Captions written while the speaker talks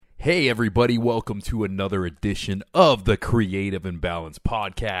Hey everybody, welcome to another edition of the Creative Imbalance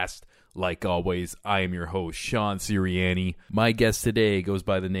Podcast. Like always, I am your host, Sean Sirianni. My guest today goes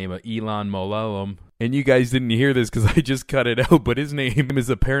by the name of Elon Malalam. And you guys didn't hear this because I just cut it out, but his name is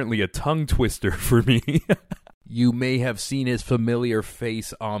apparently a tongue twister for me. You may have seen his familiar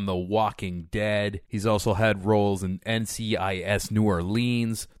face on The Walking Dead. He's also had roles in NCIS New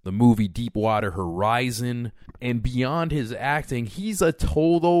Orleans, the movie Deepwater Horizon, and beyond his acting, he's a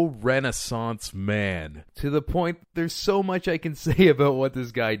total renaissance man. To the point, there's so much I can say about what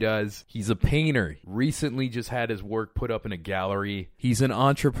this guy does. He's a painter. Recently just had his work put up in a gallery. He's an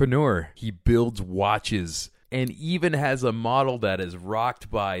entrepreneur. He builds watches. And even has a model that is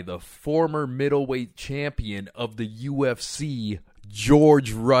rocked by the former middleweight champion of the UFC,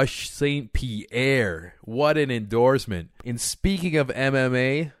 George Rush St. Pierre. What an endorsement. And speaking of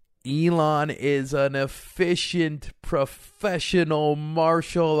MMA, Elon is an efficient professional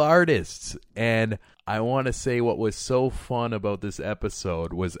martial artist. And I want to say what was so fun about this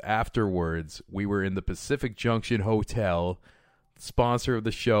episode was afterwards, we were in the Pacific Junction Hotel, sponsor of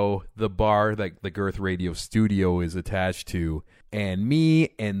the show, the bar that the Girth Radio studio is attached to, and me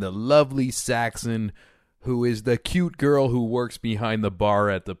and the lovely Saxon, who is the cute girl who works behind the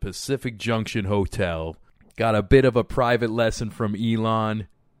bar at the Pacific Junction Hotel, got a bit of a private lesson from Elon.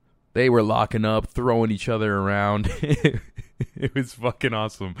 They were locking up, throwing each other around. It was fucking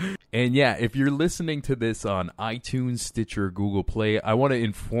awesome. And yeah, if you're listening to this on iTunes, Stitcher, Google Play, I want to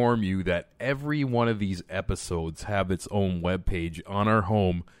inform you that every one of these episodes have its own webpage on our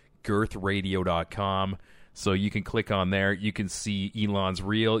home, girthradio.com. So you can click on there. You can see Elon's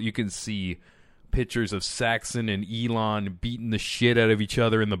reel. You can see pictures of Saxon and Elon beating the shit out of each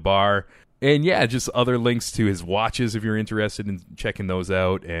other in the bar. And yeah, just other links to his watches if you're interested in checking those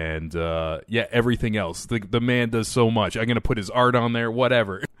out. And yeah, everything else. The man does so much. I'm going to put his art on there,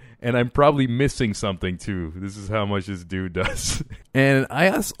 whatever. And I'm probably missing something too. This is how much this dude does. And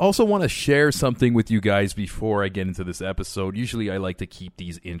I also want to share something with you guys before I get into this episode. Usually I like to keep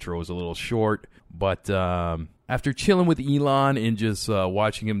these intros a little short. But after chilling with Elon and just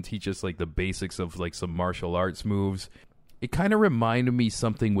watching him teach us like the basics of like some martial arts moves, it kind of reminded me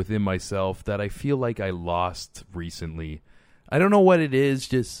something within myself that I feel like I lost recently. I don't know what it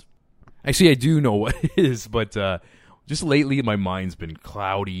is, actually I do know what it is, but just lately my mind's been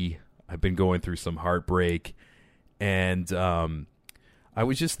cloudy. I've been going through some heartbreak, and I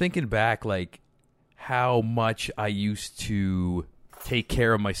was just thinking back like how much I used to take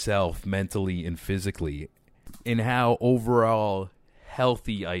care of myself mentally and physically, and how overall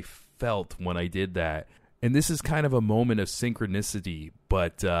healthy I felt when I did that. And this is kind of a moment of synchronicity,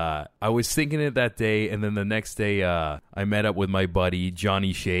 but I was thinking it that day, and then the next day I met up with my buddy,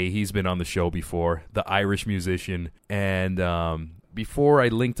 Johnny Shea. He's been on the show before, the Irish musician. And before I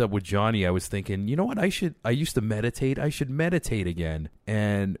linked up with Johnny, I was thinking, you know what, I used to meditate. I should meditate again.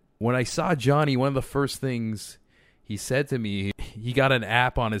 And when I saw Johnny, one of the first things he said to me, he got an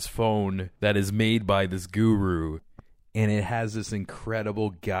app on his phone that is made by this guru, and it has this incredible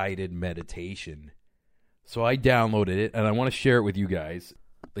guided meditation. So I downloaded it, and I want to share it with you guys.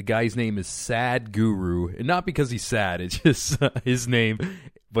 The guy's name is Sad Guru, and not because he's sad, it's just his name,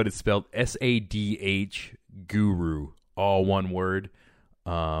 but it's spelled S-A-D-H Guru, all one word.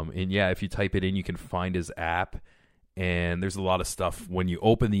 And yeah, if you type it in, you can find his app, and there's a lot of stuff when you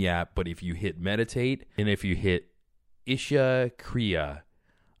open the app, but if you hit meditate, and if you hit Isha Kriya,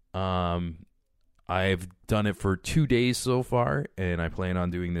 I've done it for 2 days so far, and I plan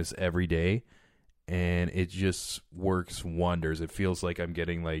on doing this every day. And it just works wonders. It feels like I'm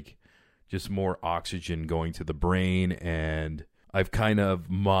getting like just more oxygen going to the brain, and I've kind of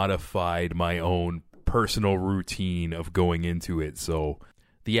modified my own personal routine of going into it. So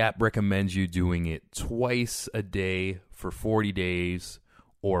the app recommends you doing it twice a day for 40 days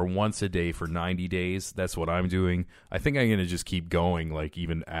or once a day for 90 days. That's what I'm doing. I think I'm going to just keep going like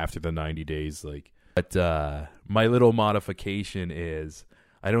even after the 90 days. But my little modification is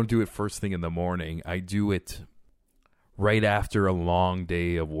I don't do it first thing in the morning. I do it right after a long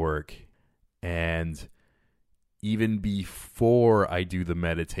day of work. And even before I do the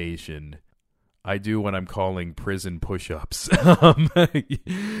meditation, I do what I'm calling prison push-ups. And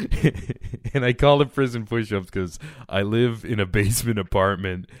I call it prison push-ups because I live in a basement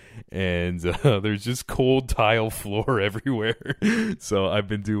apartment, and there's just cold tile floor everywhere. So I've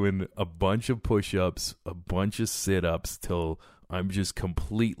been doing a bunch of push-ups, a bunch of sit-ups till I'm just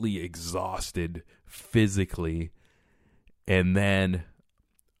completely exhausted physically. And then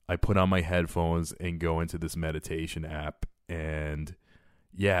I put on my headphones and go into this meditation app. And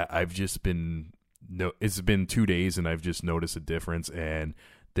yeah, it's been 2 days and I've just noticed a difference. And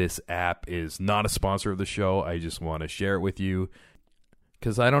This app is not a sponsor of the show. I just want to share it with you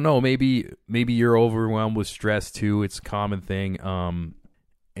because I don't know. Maybe you're overwhelmed with stress too. It's a common thing.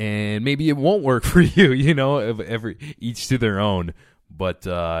 And maybe it won't work for you. You know, each to their own. But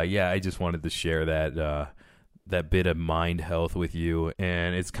I just wanted to share that bit of mind health with you,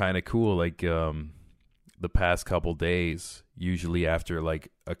 and it's kind of cool. Like the past couple days, usually after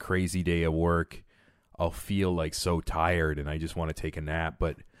like a crazy day of work, I'll feel like so tired and I just want to take a nap.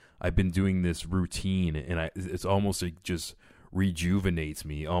 But I've been doing this routine, and it's almost like just rejuvenates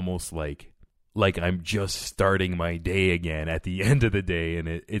me, almost like I'm just starting my day again at the end of the day. And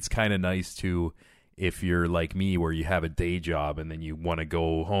it's kind of nice too. If you're like me, where you have a day job and then you want to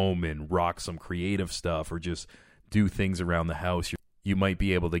go home and rock some creative stuff or just do things around the house, you might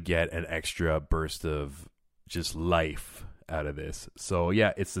be able to get an extra burst of just life out of this. So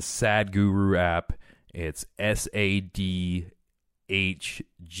yeah, it's the Sadhguru app. It's SADHGURU.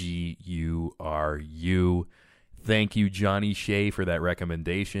 Thank you, Johnny Shea, for that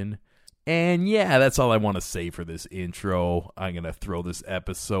recommendation. And yeah, that's all I want to say for this intro. I'm going to throw this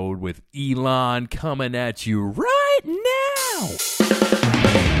episode with Elon coming at you right now.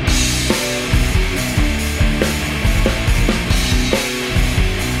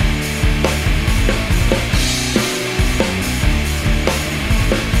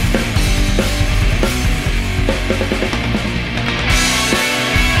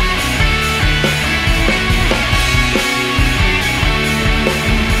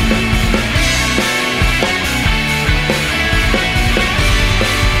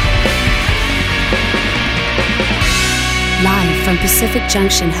 Live from Pacific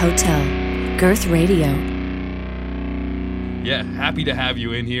Junction Hotel, Girth Radio. Yeah, happy to have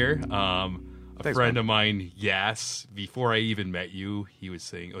you in here. Thanks, friend man. of mine, Yas, before I even met you, he was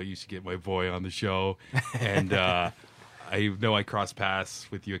saying, "Oh, you should get my boy on the show." And I know I crossed paths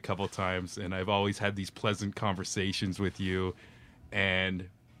with you a couple times, and I've always had these pleasant conversations with you. And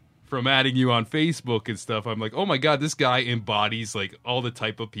from adding you on Facebook and stuff, I'm like, oh my God, this guy embodies like all the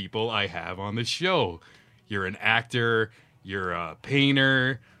type of people I have on the show. You're an actor. You're a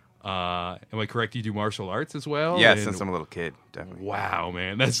painter. Am I correct? You do martial arts as well? Yes, And- since I'm a little kid, definitely. Wow,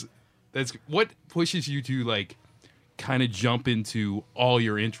 man. That's what pushes you to like kind of jump into all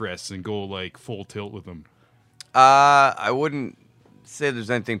your interests and go like full tilt with them. I wouldn't say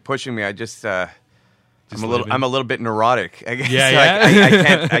there's anything pushing me. I just I'm living. a little bit neurotic. I guess. Yeah, Like,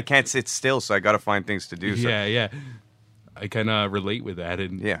 yeah. I can't sit still, so I got to find things to do. So. Yeah. I kind of relate with that.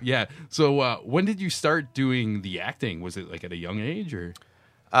 And Yeah. So when did you start doing the acting? Was it like at a young age or?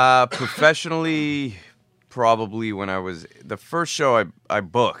 Professionally, probably when I was the first show I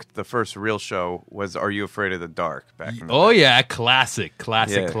booked, the first real show was "Are You Afraid of the Dark?" back in the Oh yeah, classic.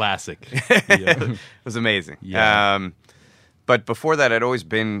 Yeah. Yeah. It was amazing. Yeah. But before that, I'd always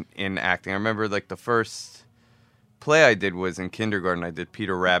been in acting. I remember like the first play I did was in kindergarten. I did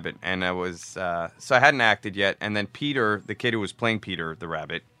Peter Rabbit, and I was so I hadn't acted yet. And then Peter, the kid who was playing Peter the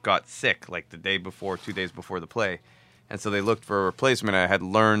Rabbit, got sick like the day before, 2 days before the play, and so they looked for a replacement. I had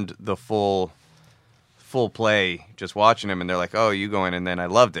learned the full play just watching him, and they're like, "Oh, you go in," and then I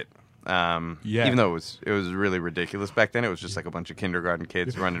loved it. Even though it was really ridiculous back then. It was just like a bunch of kindergarten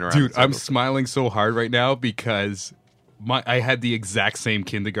kids running around. Dude, in I'm circles. smiling so hard right now because I had the exact same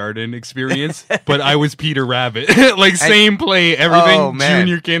kindergarten experience, but I was Peter Rabbit. Like same play, everything, Oh, man.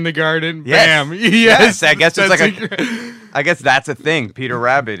 junior kindergarten, Yes. bam. Yes. I guess it's That's like I guess that's a thing, Peter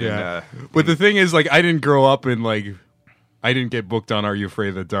Rabbit. yeah. And, But the thing is, like, I didn't grow up in, like, I didn't get booked on Are You Afraid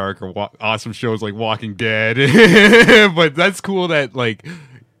of the Dark or awesome shows like Walking Dead. But that's cool that, like,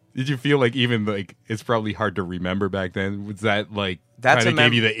 did you feel like even, like, it's probably hard to remember back then? Was that, like, That's kind a of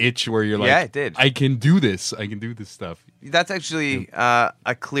gave you the itch where you're like, Yeah, it did. I can do this. I can do this stuff. that's actually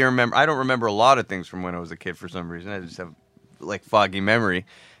a clear memory. I don't remember a lot of things from when I was a kid for some reason. I just have like foggy memory.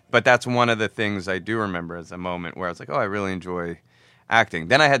 But that's one of the things I do remember as a moment where I was like, oh, I really enjoy acting.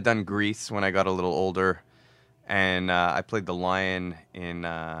 Then I had done Grease when I got a little older, and I played the lion in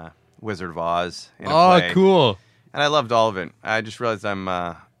Wizard of Oz. In a play. Cool. And I loved all of it. I just realized I'm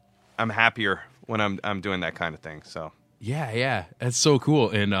happier when I'm doing that kind of thing. So. Yeah, that's so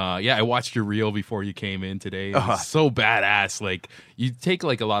cool. And I watched your reel before you came in today. It's so badass. Like you take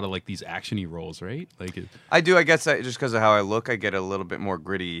like a lot of like these actiony roles, right? Like I do. I guess just because of how I look, I get a little bit more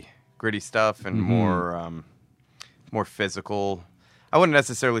gritty stuff and more physical. I wouldn't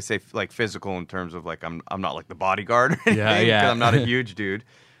necessarily say like physical in terms of like I'm not like the bodyguard. Or anything, Yeah. 'cause I'm not a huge dude,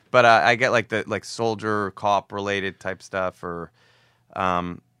 but I get like the like soldier cop related type stuff or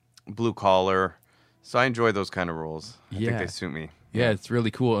blue collar. So I enjoy those kind of roles. I think they suit me. Yeah, it's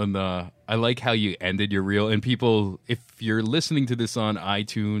really cool. And I like how you ended your reel. And people, if you're listening to this on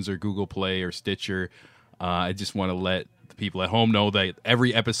iTunes or Google Play or Stitcher, I just want to let the people at home know that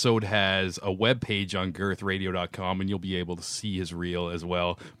every episode has a webpage on girthradio.com, and you'll be able to see his reel as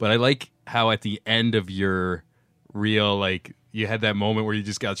well. But I like how at the end of your reel, like, you had that moment where you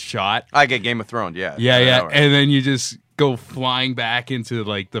just got shot. I get Game of Thrones, yeah. Yeah. And then you just go flying back into,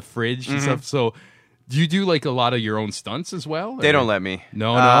 like, the fridge and stuff. So do you do, like, a lot of your own stunts as well? They don't let me.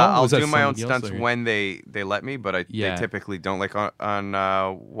 No? I'll Was that do my own somebody else, stunts or- when they let me, but they typically don't. Like on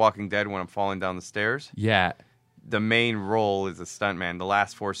Walking Dead, when I'm falling down the stairs, Yeah. the main role is a stuntman. The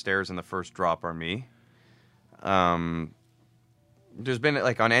last 4 stairs and the first drop are me. There's been,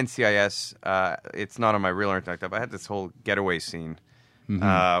 like, on NCIS, it's not on my reel or anything like that, but I had this whole getaway scene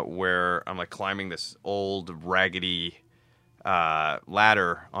where I'm, like, climbing this old, raggedy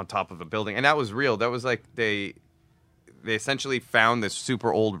ladder on top of a building. And that was real. That was, like, they essentially found this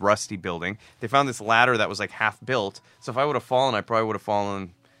super old, rusty building. They found this ladder that was, like, half built. So if I would have fallen, I probably would have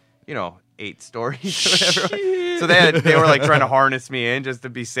fallen, 8 stories or whatever. So they were, like, trying to harness me in just to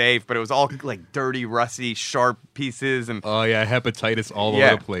be safe, but it was all, like, dirty, rusty, sharp pieces. And Oh, yeah, hepatitis all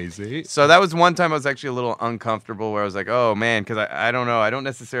Yeah. over the place, eh? so that was one time I was actually a little uncomfortable, where I was like, oh, man, because I don't know. I don't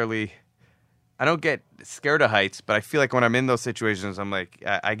get scared of heights, but I feel like when I'm in those situations, I'm like,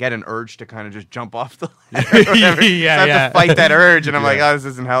 I get an urge to kind of just jump off the ladder or whatever. Yeah, So I have to fight that urge, and I'm like, Yeah. oh, this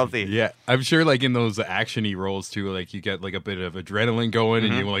isn't healthy. Yeah, I'm sure, like, in those action-y roles, too, like, you get, like, a bit of adrenaline going,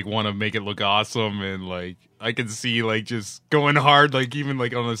 and you, like, want to make it look awesome, and, like, I can see, like, just going hard, like, even,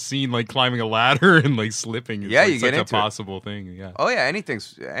 like, on a scene, like, climbing a ladder and, like, slipping. It's, Yeah, like, you such get a into it. possible thing, yeah. Oh, yeah,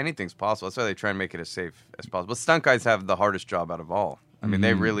 anything's possible. That's why they try and make it as safe as possible. Stunt guys have the hardest job out of all. I mean,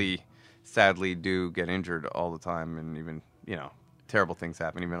 they really, sadly, do get injured all the time, and even, terrible things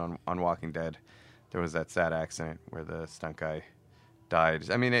happen. Even on Walking Dead, there was that sad accident where the stunt guy died.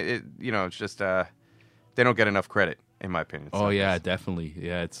 I mean, it's just they don't get enough credit, in my opinion. Oh, stunt yeah, guys. definitely.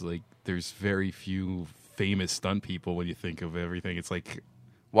 Yeah, it's, like, there's very few famous stunt people when you think of everything. It's, like...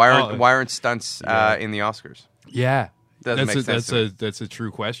 Why Oh, aren't stunts yeah. in the Oscars? Yeah. Doesn't make sense to me. That's a true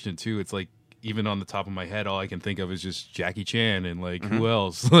question, too. It's, like, even on the top of my head, all I can think of is just Jackie Chan and, like, who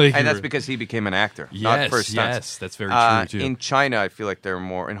else? Like, And that's because he became an actor, not for stunts. Yes, that's very true, too. In China, I feel like they're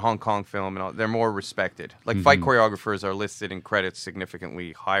more, in Hong Kong film, and all, they're more respected. Like, fight choreographers are listed in credits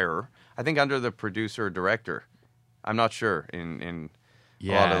significantly higher. I think under the producer or director. I'm not sure in a lot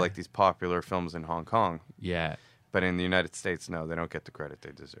Yeah. of, like, these popular films in Hong Kong. Yeah. But in the United States, no, they don't get the credit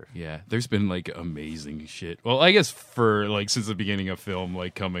they deserve. Yeah, there's been, like, amazing shit. Well, I guess for, like, since the beginning of film,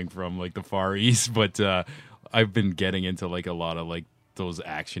 like, coming from, like, the Far East, but I've been getting into, like, a lot of, like, those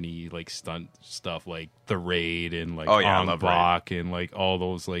action-y, like, stunt stuff, like The Raid and, like, Oh, yeah, I Ong love Bak and, like, all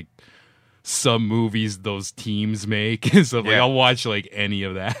those, like, sub-movies those teams make. So, like, Yeah. I'll watch, like, any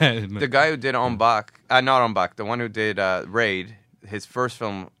of that. The guy who did On Bak, not On Bak, the one who did Raid, his first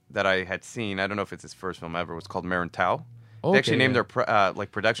film that I had seen, I don't know if it's his first film ever, was called Merantau. They actually named their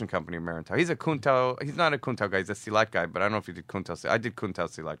production company Merantau. He's a Kuntao. He's not a Kuntao guy. He's a Silat guy. But I don't know if he did Kuntao. I did Kuntao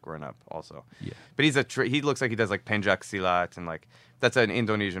Silat growing up also. Yeah. But he looks like he does like Penjak Silat, and like that's an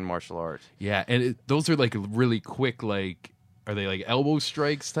Indonesian martial art. Yeah, and those are, like, really quick, like, are they, like, elbow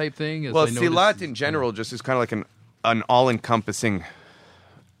strikes type thing? As Well, I noticed? Silat in general just is kind of like an all-encompassing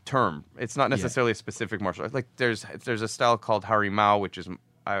term. It's not necessarily a specific martial art. Like there's a style called Harimau, which is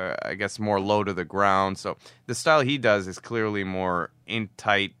I guess more low to the ground. So the style he does is clearly more in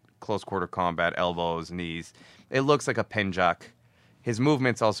tight, close quarter combat, elbows, knees. It looks like a Penjak. His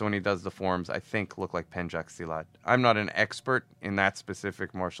movements also when he does the forms, I think, look like Penjak Silat. I'm not an expert in that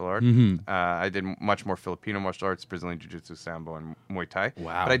specific martial art. I did much more Filipino martial arts, Brazilian Jiu-Jitsu, Sambo, and Muay Thai.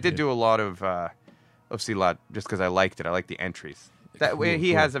 Wow, But I did yeah. do a lot of Silat just because I liked it. I liked the entries. That way,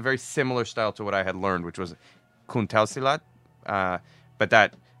 he has a very similar style to what I had learned, which was Kuntao Silat. But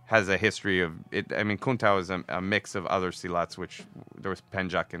that has a history of it. I mean, Kuntao is a mix of other Silats, which there was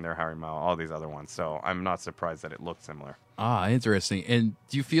Penjak in there, Harimau, all these other ones. So I'm not surprised that it looked similar. Ah, interesting. And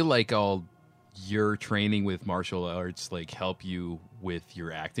do you feel like all your training with martial arts like help you with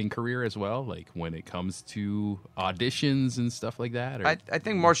your acting career as well? Like when it comes to auditions and stuff like that? Or? I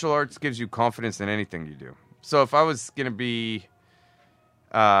think martial arts gives you confidence in anything you do. So if I was going to be...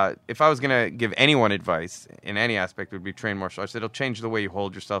 if I was going to give anyone advice in any aspect, it would be train martial arts. It'll change the way you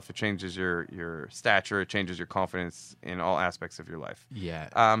hold yourself. It changes your stature. It changes your confidence in all aspects of your life.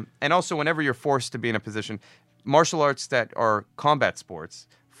 Yeah. And also, whenever you're forced to be in a position, martial arts that are combat sports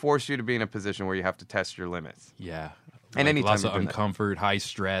force you to be in a position where you have to test your limits. Yeah. And anytime lots of you're doing that. uncomfort, high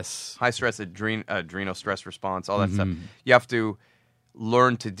stress. High stress, adrenal stress response, all that stuff. You have to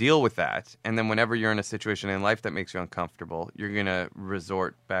learn to deal with that. And then whenever you're in a situation in life that makes you uncomfortable, you're going to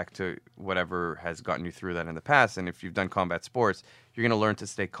resort back to whatever has gotten you through that in the past. And if you've done combat sports, you're going to learn to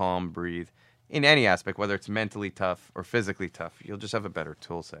stay calm, breathe. In any aspect, whether it's mentally tough or physically tough, you'll just have a better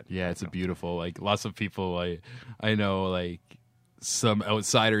tool set. Yeah, it's a beautiful, like, lots of people, I know, like, some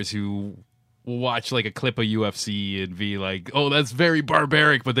outsiders who will watch, like, a clip of UFC and be like, oh, that's very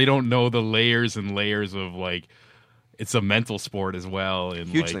barbaric, but they don't know the layers and layers of, like, it's a mental sport as well. And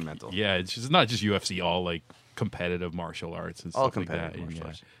hugely like, mental. Yeah, it's just not just UFC, all, like, competitive martial arts and all stuff like that. competitive martial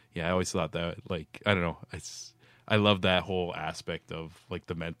arts. Yeah, I always thought that, like, I don't know, I love that whole aspect of, like,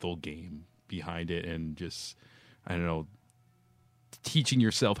 the mental game behind it, and just, I don't know, teaching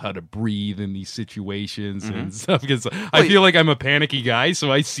yourself how to breathe in these situations and stuff, because I feel like I'm a panicky guy,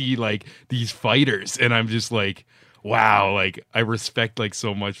 so I see like these fighters and I'm just like, wow, like I respect like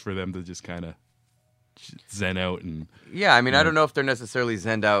so much for them to just kind of zen out. And yeah, I mean, I don't know if they're necessarily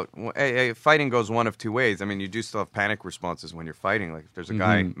zened out. Fighting goes one of two ways. I mean, you do still have panic responses when you're fighting. Like if there's a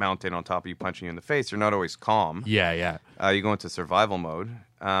guy mounted on top of you punching you in the face, you're not always calm. yeah You go into survival mode.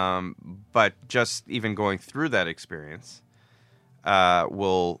 But just even going through that experience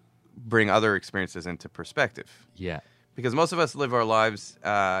will bring other experiences into perspective. yeah Because most of us live our lives,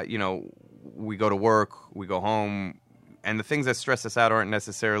 we go to work, we go home, and the things that stress us out aren't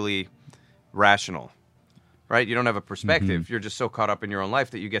necessarily rational, right? You don't have a perspective. You're just so caught up in your own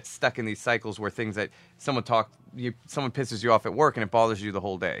life that you get stuck in these cycles where things that someone pisses you off at work and it bothers you the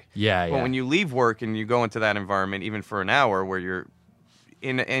whole day. But when you leave work and you go into that environment, even for an hour, where you're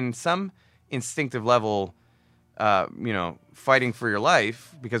in some instinctive level, fighting for your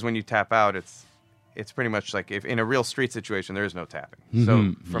life, because when you tap out, it's pretty much like if in a real street situation, there is no tapping.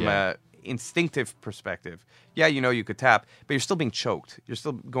 So from a instinctive perspective, you could tap, but you're still being choked. You're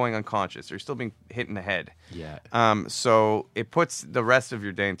still going unconscious. You're still being hit in the head. Yeah. So it puts the rest of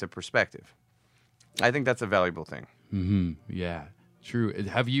your day into perspective. I think that's a valuable thing. Yeah. True.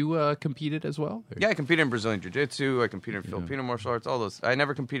 Have you competed as well? Yeah, I competed in Brazilian Jiu-Jitsu. I competed in Filipino martial arts, all those. I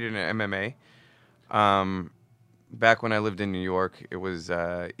never competed in MMA. Back when I lived in New York, it was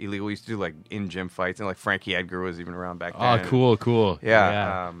illegal. We used to do like in-gym fights, and like Frankie Edgar was even around back then. Oh, cool.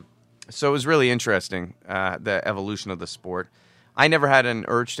 Yeah. So it was really interesting, the evolution of the sport. I never had an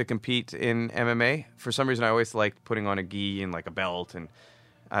urge to compete in MMA. For some reason, I always liked putting on a gi and like a belt, and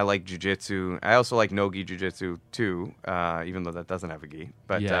I like jiu-jitsu. I also like no-gi jiu-jitsu too, even though that doesn't have a gi.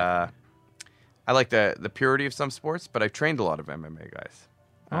 But I like the purity of some sports, but I've trained a lot of MMA guys.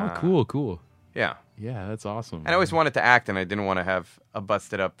 Oh, cool. Yeah. Yeah, that's awesome. And I always wanted to act, and I didn't want to have a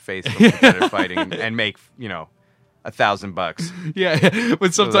busted-up face from competitive fighting and make, $1,000. Yeah,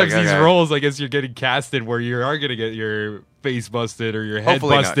 but sometimes like, these okay. roles, I guess you're getting casted where you are going to get your face busted or your head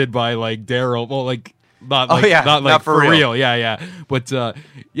Hopefully busted by like Daryl. Well, like not not for real. Yeah. But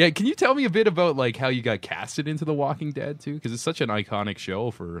can you tell me a bit about like how you got casted into The Walking Dead too? Because it's such an iconic show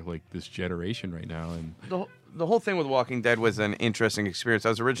for like this generation right now. And the whole thing with Walking Dead was an interesting experience. I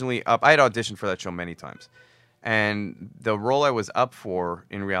was originally up. I had auditioned for that show many times, and the role I was up for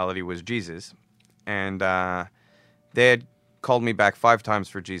in reality was Jesus, and they had called me back 5 times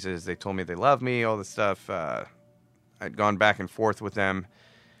for Jesus. They told me they loved me, all this stuff. I'd gone back and forth with them.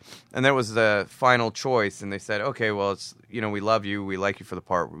 And that was the final choice. And they said, okay, well, it's, we love you. We like you for the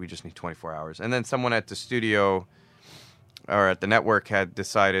part. We just need 24 hours. And then someone at the studio or at the network had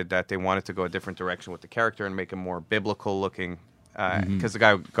decided that they wanted to go a different direction with the character and make him more biblical looking. Because the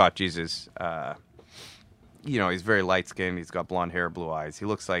guy who got Jesus, he's very light skinned. He's got blonde hair, blue eyes. He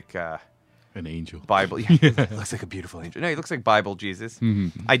looks like... an angel. Bible. Yeah, he looks like a beautiful angel. No, he looks like Bible Jesus.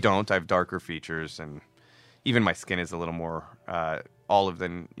 I don't. I have darker features, and even my skin is a little more olive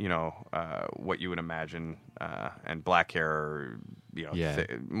than what you would imagine, and black hair,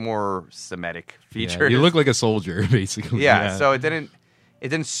 more Semitic features. Yeah, you look like a soldier, basically. Yeah, so it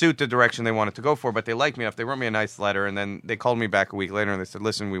didn't suit the direction they wanted to go for, but they liked me enough. They wrote me a nice letter, and then they called me back a week later, and they said,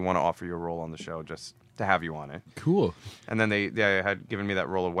 listen, we want to offer you a role on the show just to have you on it. Cool. And then they had given me that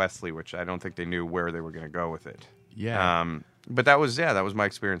role of Wesley, which I don't think they knew where they were going to go with it. Yeah. But that was my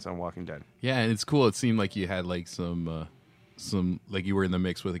experience on Walking Dead. Yeah, and it's cool. It seemed like you had like some like you were in the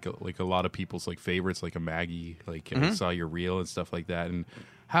mix with like a lot of people's like favorites, like a Maggie. Like I saw your reel and stuff like that. And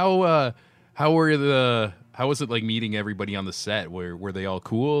how was it like meeting everybody on the set? Were they all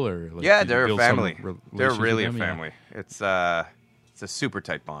cool or? Like, yeah, did you they're a build some family. relationship They're really a with them? family. Yeah. It's a super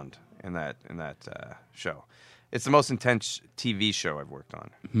tight bond in that show. It's the most intense TV show I've worked on.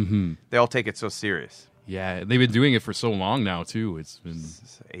 Mm-hmm. They all take it so serious. Yeah, they've been doing it for so long now too. It's been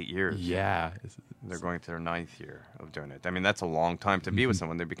 8 years. Yeah, They're going to their 9th year of doing it. I mean, that's a long time to be with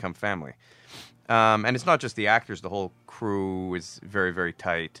someone. They become family. And it's not just the actors. The whole crew is very, very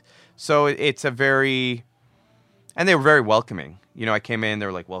tight. So it's a very... And they were very welcoming. You know, I came in, they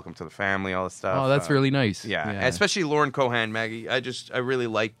were like, welcome to the family, all this stuff. Oh, that's really nice. Yeah, especially Lauren Cohan, Maggie. I really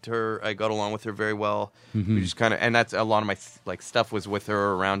liked her. I got along with her very well. We just kind of... And that's a lot of my stuff was with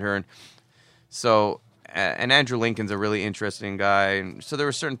her, around her. And so... and Andrew Lincoln's a really interesting guy. And so there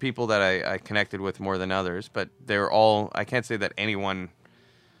were certain people that I connected with more than others, but they were all... I can't say that anyone...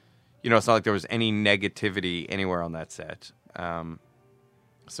 You know, it's not like there was any negativity anywhere on that set.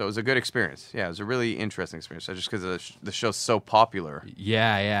 So it was a good experience. Yeah, it was a really interesting experience. Just because the show's so popular.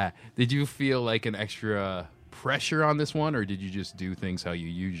 Yeah. Did you feel like an extra pressure on this one, or did you just do things how you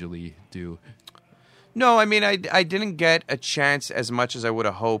usually do? No, I mean, I didn't get a chance as much as I would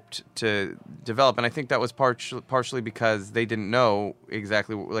have hoped to develop, and I think that was partially because they didn't know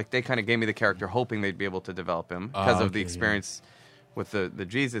exactly, like, they kind of gave me the character hoping they'd be able to develop him because of the experience with the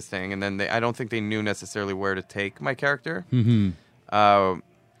Jesus thing, and then I don't think they knew necessarily where to take my character.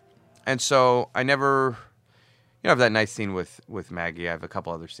 And so I never, I have that nice scene with Maggie. I have a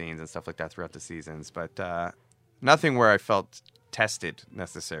couple other scenes and stuff like that throughout the seasons, but nothing where I felt tested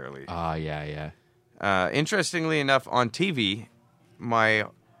necessarily. Yeah. Interestingly enough, on TV, my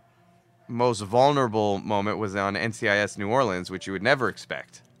most vulnerable moment was on NCIS New Orleans, which you would never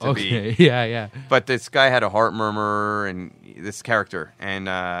expect to be. Yeah. But this guy had a heart murmur, and this character, and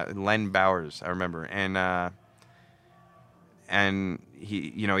Len Bowers, I remember, and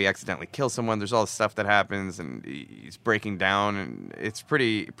he accidentally kills someone. There's all this stuff that happens, and he's breaking down, and it's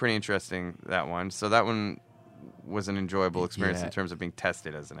pretty interesting, that one. So that one was an enjoyable experience in terms of being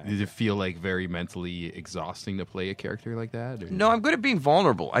tested as an actor. Did it feel like very mentally exhausting to play a character like that? Or? No, I'm good at being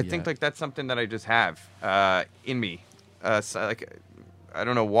vulnerable. I think like that's something that I just have in me. So, like, I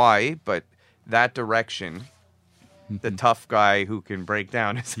don't know why, but that direction, the tough guy who can break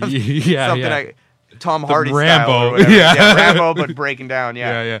down, is something Tom Hardy Rambo. style or whatever. Yeah, Rambo, but breaking down.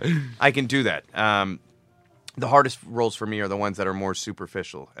 Yeah. I can do that. The hardest roles for me are the ones that are more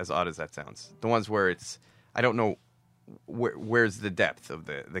superficial, as odd as that sounds. The ones where I don't know where's the depth of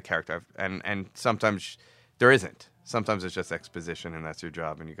the character, and sometimes there isn't. Sometimes it's just exposition, and that's your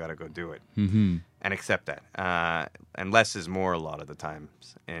job, and you got to go do it and accept that. And less is more a lot of the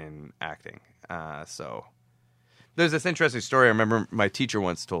times in acting. So there's this interesting story. I remember my teacher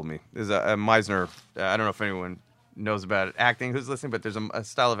once told me. There's a Meisner. I don't know if anyone knows about acting who's listening, but there's a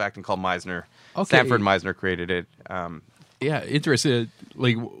style of acting called Meisner. Okay. Stanford Meisner created it. Yeah, interested.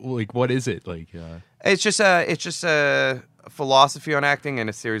 Like what is it? Like, it's just a philosophy on acting and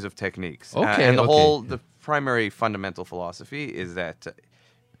a series of techniques. And the primary fundamental philosophy is that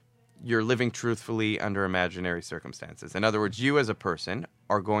you're living truthfully under imaginary circumstances. In other words, you as a person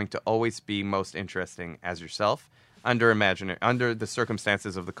are going to always be most interesting as yourself under the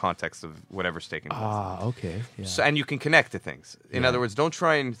circumstances of the context of whatever's taking place. Okay. Yeah. So, and you can connect to things. In other words, don't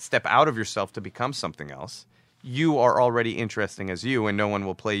try and step out of yourself to become something else. You are already interesting as you, and no one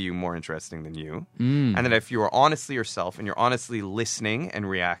will play you more interesting than you. And then if you are honestly yourself, and you're honestly listening and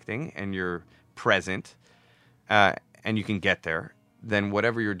reacting, and you're present, and you can get there, then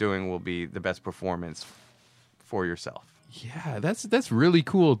whatever you're doing will be the best performance for yourself. Yeah, that's really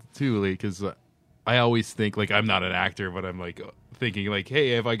cool too. Like, because I always think, like, I'm not an actor, but I'm like thinking, like,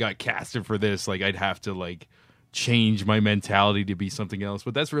 hey, if I got casted for this, like, I'd have to like change my mentality to be something else.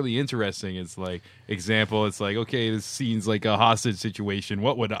 But that's really interesting. It's like, example, it's like, okay, this scene's like a hostage situation.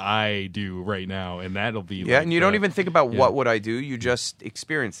 What would I do right now? And that'll be and you don't even think about what would I do. You just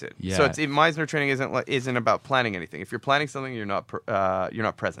experience it. Yeah. So Meisner training isn't about planning anything. If you're planning something, you're not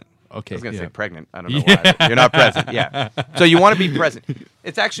present. Okay. I was going to say pregnant. I don't know why. You're not present. Yeah. So you want to be present.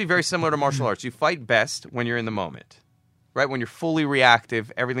 It's actually very similar to martial arts. You fight best when you're in the moment, right? When you're fully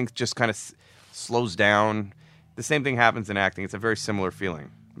reactive, everything just kind of slows down. The same thing happens in acting. It's a very similar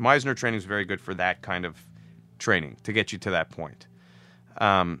feeling. Meisner training is very good for that kind of training, to get you to that point.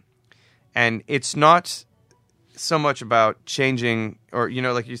 And it's not so much about changing, or,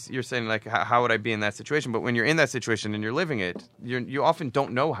 like you're saying, like, how would I be in that situation? But when you're in that situation and you're living it, you often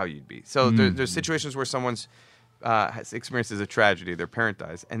don't know how you'd be. So there's situations where someone's experiences a tragedy, their parent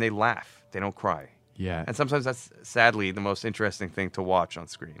dies, and they laugh. They don't cry. Yeah. And sometimes that's, sadly, the most interesting thing to watch on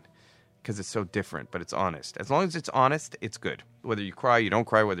screen, because it's so different, but it's honest. As long as it's honest, it's good. Whether you cry, you don't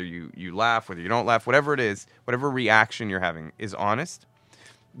cry, whether you laugh, whether you don't laugh, whatever it is, whatever reaction you're having is honest,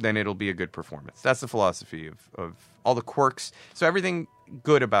 then it'll be a good performance. That's the philosophy of all the quirks. So everything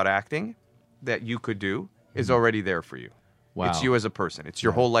good about acting that you could do is already there for you. Wow. It's you as a person. It's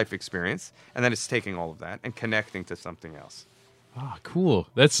your whole life experience, and then it's taking all of that and connecting to something else. Ah, cool.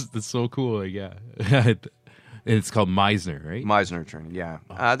 That's so cool. Like, yeah. It's called Meisner, right? Meisner training, yeah.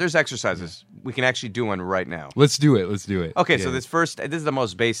 There's exercises. We can actually do one right now. Let's do it. Okay, Yeah. so this is the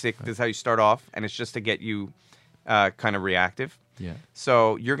most basic. This is how you start off, and it's just to get you kind of reactive. Yeah.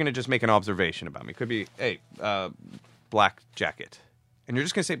 So you're going to just make an observation about me. Could be, hey, black jacket. And you're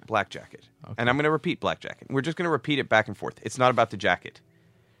just going to say black jacket. Okay. And I'm going to repeat black jacket. We're just going to repeat it back and forth. It's not about the jacket.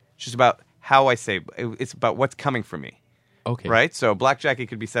 It's just about how I say. It's about what's coming from me. Okay. Right? So black jacket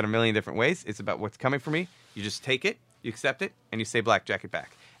could be said a million different ways. It's about what's coming from me. You just take it, you accept it, and you say black jacket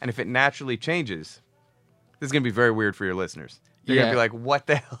back. And if it naturally changes, this is going to be very weird for your listeners. They're going to be like, what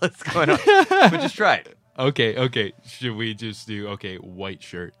the hell is going on? But just try it. Okay. Should we just do, white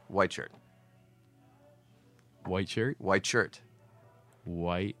shirt. White shirt. White shirt? White shirt.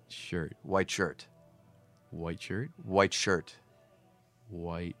 White shirt. White shirt. White shirt? White shirt.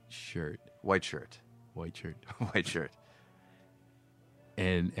 White shirt. White shirt. White shirt. White shirt.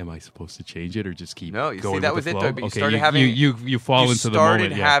 And am I supposed to change it or just keep No, you going see, that with was the it, flow? though. But you Okay, started having... You fall into the moment.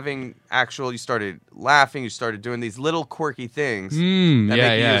 You started having you started laughing, you started doing these little quirky things that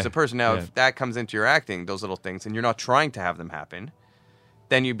make you as a person. Now, if that comes into your acting, those little things, and you're not trying to have them happen,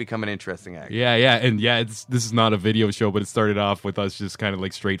 then you become an interesting actor. This is not a video show, but it started off with us just kind of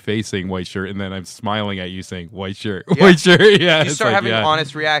like straight face saying white shirt, and then I'm smiling at you saying white shirt, white shirt. Yeah, you start having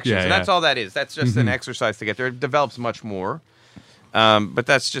honest reactions, and that's all that is. That's just an exercise to get there. It develops much more, but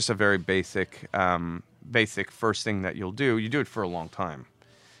that's just a very basic first thing that you'll do. You do it for a long time.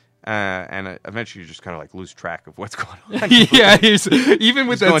 And eventually you just kind of like lose track of what's going on. Even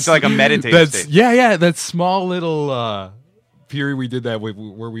with that, going to like a meditative state. That small little period we did that with,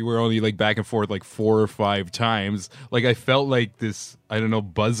 where we were only like back and forth like 4 or 5 times. Like I felt like this, I don't know,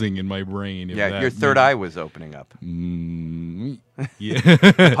 buzzing in my brain. Your third eye was opening up. Yeah,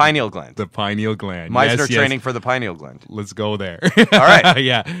 the pineal gland. The pineal gland. Meisner training for the pineal gland. Let's go there. All right.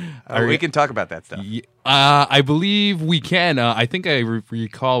 Yeah. We can talk about that stuff. I believe we can. I think I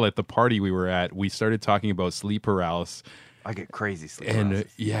recall at the party we were at, we started talking about sleep paralysis. I get crazy sleep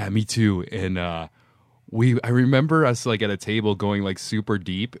paralysis. And me too. And I remember us like at a table going like super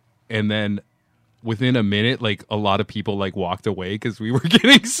deep, and then within a minute, like a lot of people like walked away because we were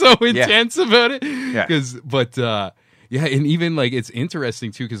getting so intense about it. Yeah. And even like it's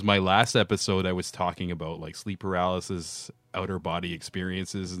interesting too, because my last episode I was talking about like sleep paralysis, outer body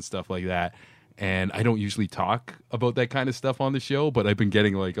experiences, and stuff like that. And I don't usually talk about that kind of stuff on the show, but I've been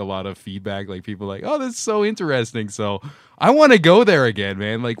getting like a lot of feedback, like people like, "Oh, that's so interesting." So I want to go there again,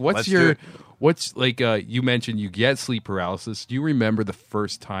 man. Like, what's like you mentioned you get sleep paralysis. Do you remember the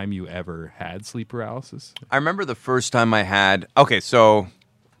first time you ever had sleep paralysis? I remember the first time I had. Okay, so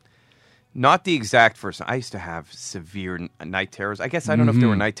not the exact first time. I used to have severe night terrors. I guess I don't know if they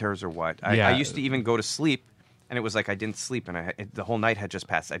were night terrors or what. I used to even go to sleep, and it was like I didn't sleep, and the whole night had just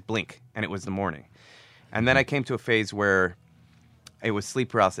passed. I'd blink, and it was the morning. And then I came to a phase where it was sleep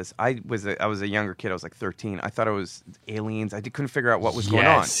paralysis. I was a younger kid. I was like 13. I thought it was aliens. couldn't figure out what was going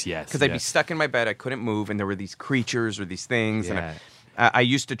on. Because I'd be stuck in my bed. I couldn't move, and there were these creatures or these things. Yeah. And I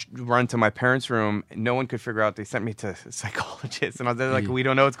used to run to my parents' room. No one could figure out. They sent me to a psychologist, and I was there like, we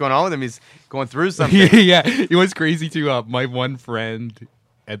don't know what's going on with him. He's going through something. Yeah, it was crazy too. My one friend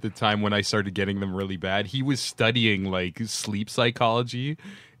at the time when I started getting them really bad, he was studying like sleep psychology.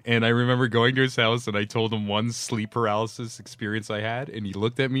 And I remember going to his house and I told him one sleep paralysis experience I had. And he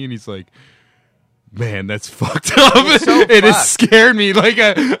looked at me and he's like, man, that's fucked up. It scared me. Like,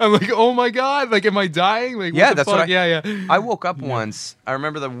 I'm like, oh my God. Like, am I dying? Like, yeah, what the that's fuck? what I woke up once. I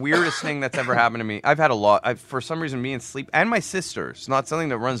remember the weirdest thing that's ever happened to me. I've had a lot. For some reason, me and sleep, and my sister, it's not something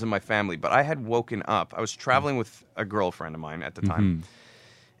that runs in my family, but I had woken up. I was traveling with a girlfriend of mine at the time.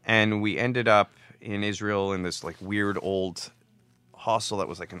 And we ended up in Israel in this like weird old hostel that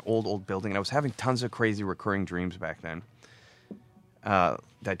was like an old building, and I was having tons of crazy recurring dreams back then.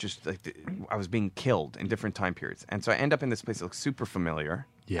 That just like I was being killed in different time periods, and so I end up in this place that looks super familiar,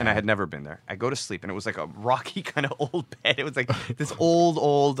 and I had never been there. I go to sleep, and it was like a rocky kind of old bed. It was like this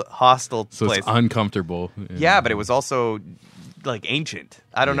old hostel place. So it's uncomfortable. Yeah, but it was also like ancient.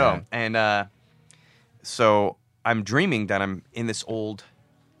 I don't know, and so I'm dreaming that I'm in this old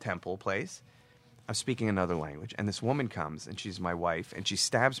temple place. I'm speaking another language, and this woman comes, and she's my wife, and she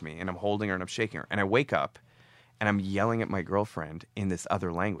stabs me, and I'm holding her, and I'm shaking her, and I wake up, and I'm yelling at my girlfriend in this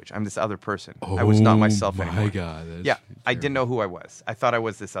other language. I'm this other person. I was not myself anymore. Oh my God. I didn't know who I was. I thought I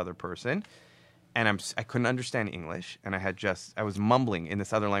was this other person, and I couldn't understand English, and I was mumbling in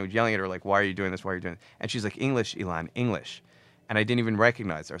this other language, yelling at her, like, why are you doing this? Why are you doing this? And she's like, English, Ilan, English. And I didn't even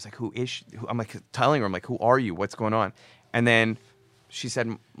recognize her. I was like, who is she? I'm like telling her, I'm like, who are you? What's going on? And then she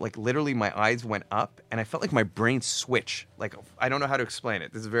said, like, literally my eyes went up and I felt like my brain switched. Like, I don't know how to explain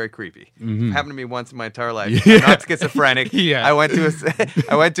it. This is very creepy. It happened to me once in my entire life. I'm not schizophrenic. Yeah. I went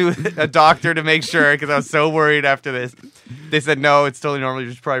to a doctor to make sure because I was so worried after this. They said, no, it's totally normal.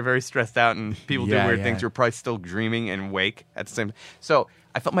 You're just probably very stressed out and people do weird things. You're probably still dreaming and awake at the same time. So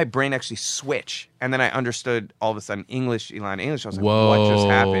I felt my brain actually switch. And then I understood all of a sudden English. I was like, what just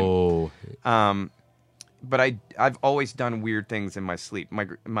happened? But I've always done weird things in my sleep.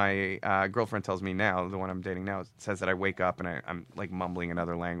 My girlfriend tells me now, the one I'm dating now, says that I wake up and I'm like mumbling in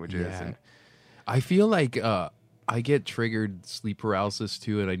other languages. Yeah. And I feel like I get triggered sleep paralysis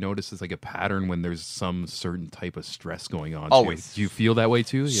too, and I notice it's like a pattern when there's some certain type of stress going on. Always. Do you feel that way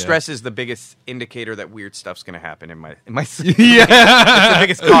too? Yeah. Stress is the biggest indicator that weird stuff's going to happen in my sleep. Yeah. It's the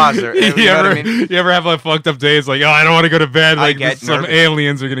biggest causer. You know what I mean? You ever have like fucked up days like, oh, I don't want to go to bed. I Like get some nervous.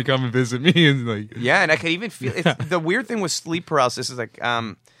 aliens are going to come and visit me. And like, Yeah, and I could even feel the weird thing with sleep paralysis is like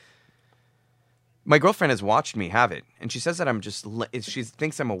my girlfriend has watched me have it, and she says that she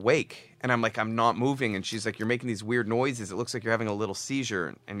thinks I'm awake, and I'm like, I'm not moving, and she's like, you're making these weird noises. It looks like you're having a little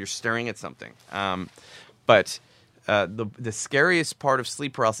seizure, and you're staring at something. But the scariest part of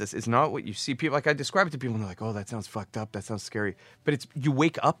sleep paralysis is not what you see. People, like I describe it to people, and they're like, oh, that sounds fucked up. That sounds scary. But it's you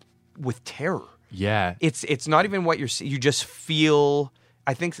wake up with terror. yeah. It's not even what you just feel.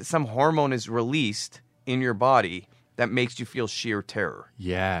 I think that some hormone is released in your body that makes you feel sheer terror.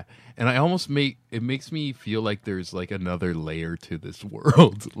 Yeah. And it makes me feel like there's like another layer to this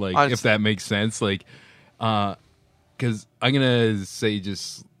world. Like, Honestly. if that makes sense. Like, because I'm going to say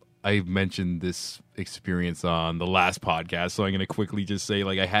I mentioned this experience on the last podcast. So I'm going to quickly just say,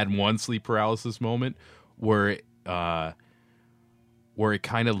 like, I had one sleep paralysis moment where it kind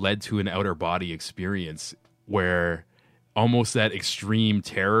of led to an outer body experience where almost that extreme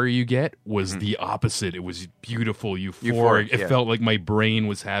terror you get was the opposite. It was beautiful, euphoric. It felt like my brain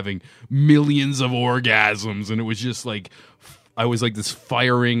was having millions of orgasms, and it was just like I was like this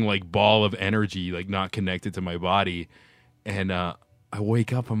firing like ball of energy, like not connected to my body. And I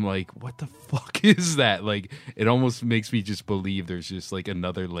wake up, I'm like, what the fuck is that? Like, it almost makes me just believe there's just like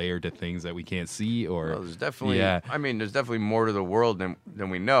another layer to things that we can't see. Or Well, there's definitely. Yeah. I mean, there's definitely more to the world than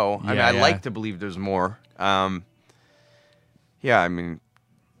we know. I mean, Yeah, I yeah. like to believe there's more. Yeah, I mean,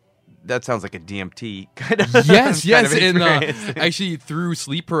 that sounds like a DMT kind of. yes, kind of and experience. actually through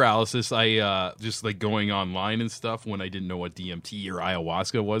sleep paralysis, I just like going online and stuff when I didn't know what DMT or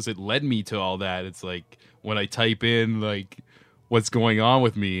ayahuasca was, it led me to all that. It's like when I type in like what's going on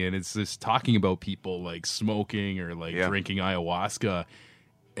with me, and it's just talking about people like smoking or like drinking ayahuasca,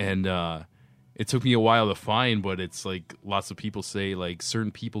 and it took me a while to find, but it's like lots of people say like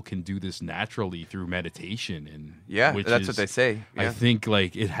certain people can do this naturally through meditation, and Yeah, which that's is- what they say. I Yeah. think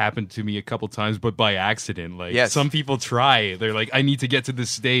like it happened to me a couple times, but by accident. Like Yes. some people try, they're like, I need to get to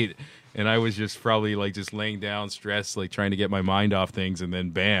this state, and I was just probably like just laying down, stressed, like trying to get my mind off things, and then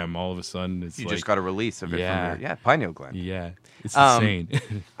bam, all of a sudden it's You like, just got a release of it Yeah. from your pineal gland. yeah, it's Um,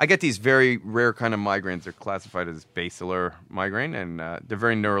 insane. I get these very rare kind of migraines. They're classified as basilar migraine, and they're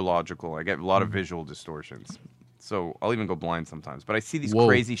very neurological. I get a lot of visual distortions. So I'll even go blind sometimes. But I see these Whoa.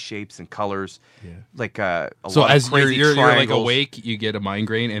 crazy shapes and colors, like a So lot as of crazy you're like triangles. awake, you get a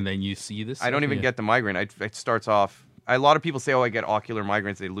migraine, and then you see this. I don't stuff? even Yeah. get the migraine. It starts off. A lot of people say, "Oh, I get ocular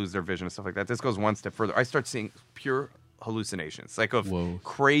migraines. They lose their vision and stuff like that." This goes one step further. I start seeing pure hallucinations, like of Whoa.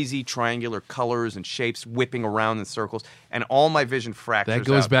 crazy triangular colors and shapes whipping around in circles, and all my vision fractures. That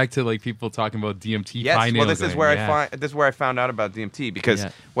goes out. back to like people talking about DMT. Yes, pineal well, this is gland, where yeah. this is where I found out about DMT because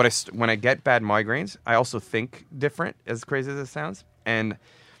Yeah. when I get bad migraines, I also think different. As crazy as it sounds, and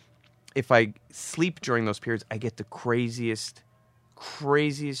if I sleep during those periods, I get the craziest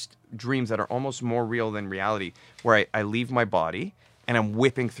dreams that are almost more real than reality. Where I leave my body and I'm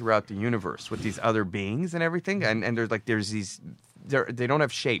whipping throughout the universe with these other beings and everything, and there's these they don't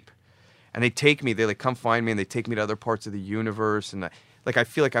have shape, and they take me. They like come find me and they take me to other parts of the universe and. Like I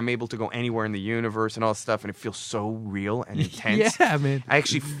feel like I'm able to go anywhere in the universe and all this stuff, and it feels so real and intense. Yeah, man. I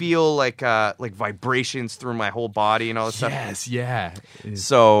actually feel like vibrations through my whole body and all this stuff. Yes, yeah.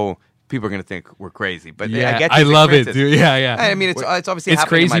 So people are gonna think we're crazy, but Yeah, I get I these love it, experiences. dude. Yeah, yeah. I mean, it's obviously it's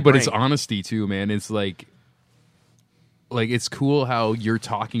happening in crazy, my but it's brain. honesty too, man. It's like it's cool how you're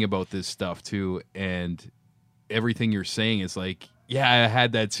talking about this stuff too, and everything you're saying is like, yeah, I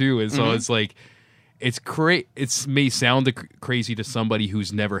had that too, and so it's like. It's It may sound crazy to somebody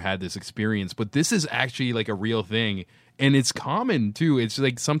who's never had this experience, but this is actually like a real thing, and it's common too. It's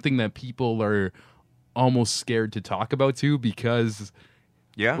like something that people are almost scared to talk about too, because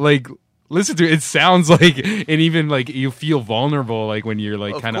Yeah, like listen to it. It sounds like, and even like you feel vulnerable, like when you're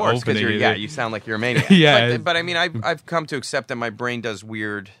like kind of opening it. Yeah, you sound like you're a maniac. Yeah, but I mean, I've come to accept that my brain does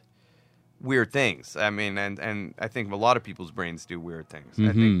weird things. I mean, and I think a lot of people's brains do weird things.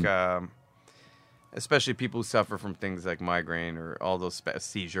 I think, especially people who suffer from things like migraine or all those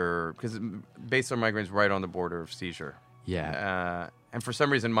seizure, because basal migraine's right on the border of seizure. Yeah. And for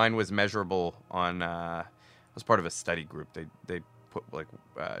some reason, mine was measurable on. I was part of a study group. They put like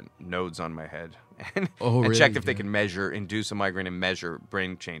nodes on my head and checked if they can induce a migraine and measure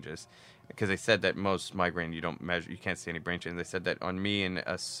brain changes. Because they said that most migraine you can't see any brain changes. They said that on me and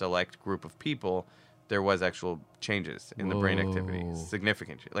a select group of people, there was actual changes in the brain activity,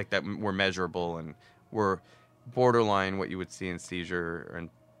 significant, like that were measurable and were borderline what you would see in seizure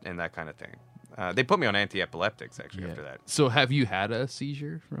and that kind of thing. They put me on anti-epileptics actually after that. So have you had a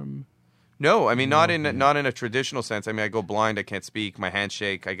seizure from? No, I mean not in a traditional sense. I mean I go blind, I can't speak, my hands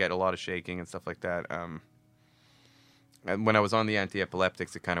shake, I get a lot of shaking and stuff like that. And when I was on the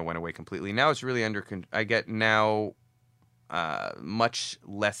anti-epileptics, it kind of went away completely. Now it's really I get now much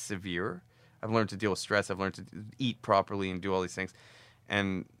less severe. I've learned to deal with stress. I've learned to eat properly and do all these things.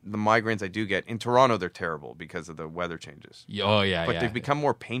 And the migraines I do get in Toronto, they're terrible because of the weather changes. Oh yeah, but they've become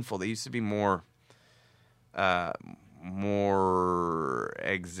more painful. They used to be more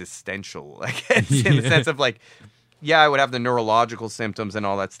existential, I guess, in the sense of like, yeah, I would have the neurological symptoms and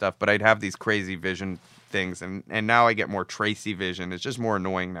all that stuff, but I'd have these crazy vision things, and now I get more Tracy vision. It's just more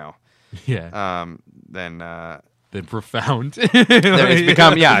annoying now. Yeah. Than profound. It's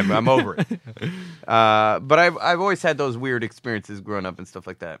become, I'm over it. But I've always had those weird experiences growing up and stuff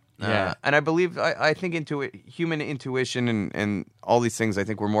like that. Yeah. And I believe, I think human intuition and all these things, I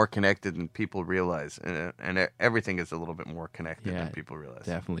think we're more connected than people realize. And everything is a little bit more connected than people realize.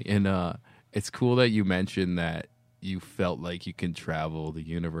 Definitely. And it's cool that you mentioned that you felt like you can travel the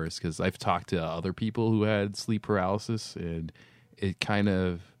universe, because I've talked to other people who had sleep paralysis, and it kind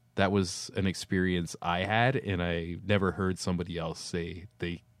of, that was an experience I had, and I never heard somebody else say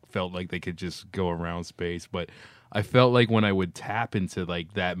they felt like they could just go around space. But I felt like when I would tap into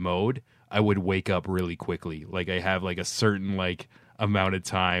like that mode, I would wake up really quickly. Like I have like a certain like amount of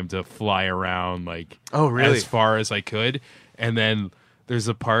time to fly around, like as far as I could. And then there's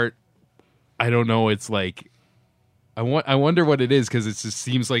a part, I don't know, it's like, I wonder what it is, because it just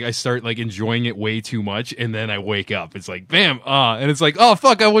seems like I start like enjoying it way too much, and then I wake up. It's like, bam, and it's like, oh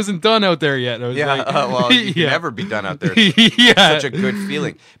fuck, I wasn't done out there yet. I was like, well, you can never be done out there. It's such a good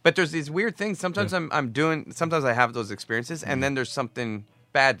feeling. But there's these weird things. Sometimes sometimes I have those experiences, and then there's something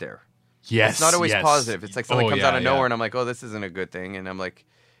bad there. Yes, it's not always positive. It's like something comes out of nowhere, and I'm like, oh, this isn't a good thing, and I'm like,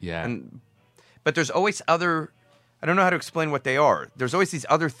 but there's always other. I don't know how to explain what they are. There's always these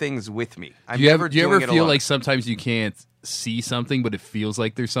other things with me. Do you ever feel like sometimes you can't see something, but it feels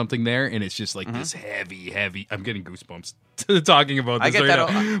like there's something there, and it's just like this heavy, I'm getting goosebumps talking about this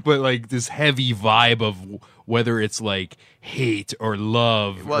now. But like this heavy vibe of whether it's like hate or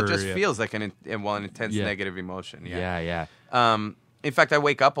love. Well, it just feels like an intense negative emotion. Yeah. In fact, I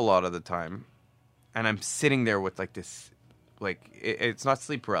wake up a lot of the time, and I'm sitting there with like this. Like, it's not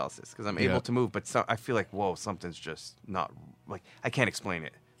sleep paralysis because I'm able to move, but I feel like, whoa, something's just not, like, I can't explain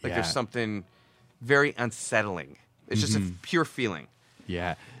it. Like, there's something very unsettling. It's just a pure feeling.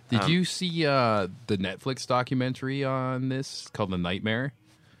 Yeah. Did you see the Netflix documentary on this called The Nightmare?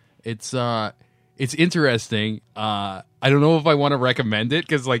 It's interesting. I don't know if I want to recommend it,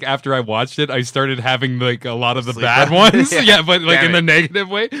 because, like, after I watched it, I started having, like, a lot of the bad ones. But, like, in the negative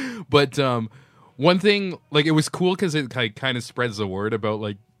way. But, one thing, like, it was cool because it kind of spreads the word about,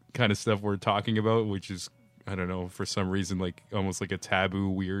 like, kind of stuff we're talking about, which is, I don't know, for some reason, like, almost like a taboo,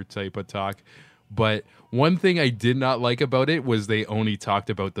 weird type of talk. But one thing I did not like about it was they only talked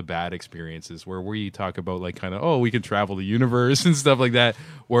about the bad experiences, where we talk about, like, kind of, oh, we can travel the universe and stuff like that,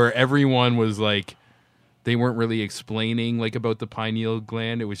 where everyone was, like, they weren't really explaining, like, about the pineal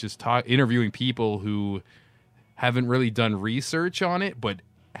gland. It was just interviewing people who haven't really done research on it, but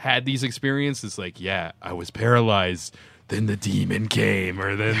had these experiences, like, I was paralyzed, then the demon came,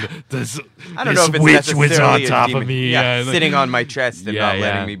 or then I don't know if it's witch was on top of me, sitting on my chest and not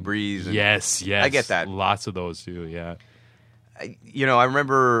letting me breathe. Yes, I get that. Lots of those too. I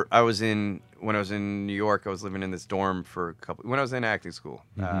remember when I was in New York, I was living in this dorm for when I was in acting school,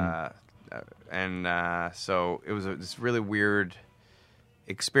 so it was this really weird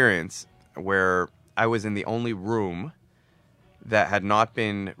experience where I was in the only room that had not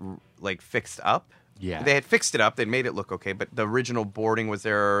been like fixed up, Yeah. They had fixed it up. They'd made it look okay, but the original boarding was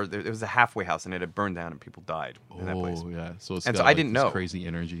there. It was a halfway house, and it had burned down, and people died in that place. Oh, yeah. So it's And got, so I didn't this know. crazy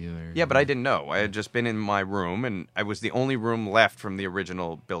energy in there. Yeah, but I didn't know. I had just been in my room, and I was the only room left from the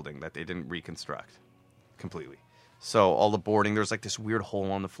original building that they didn't reconstruct completely. So all the boarding, there was like this weird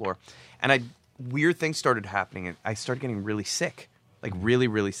hole on the floor. And weird things started happening, and I started getting really sick. Like really,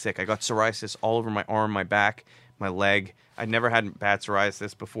 really sick. I got psoriasis all over my arm, my back, my leg. I'd never had bad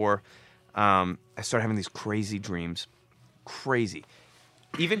psoriasis before. I started having these crazy dreams. Crazy.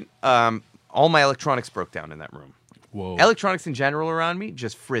 Even all my electronics broke down in that room. Whoa. Electronics in general around me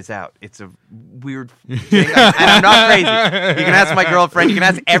just frizz out. It's a weird thing. And I'm not crazy. You can ask my girlfriend. You can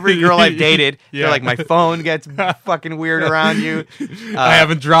ask every girl I've dated. Yeah. They're like, my phone gets fucking weird around you. I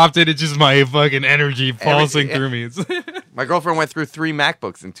haven't dropped it. It's just my fucking energy pulsing through me. My girlfriend went through 3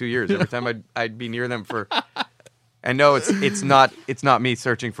 MacBooks in 2 years. Every time I'd be near them for... And no, it's not me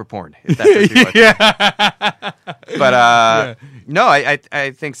searching for porn. If that's what you want. Yeah. But no,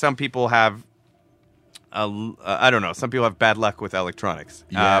 I think some people have... I don't know. Some people have bad luck with electronics.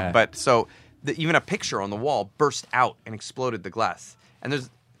 Yeah. But so even a picture on the wall burst out and exploded the glass. And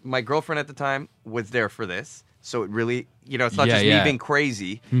my girlfriend at the time was there for this. So it really, it's not just me being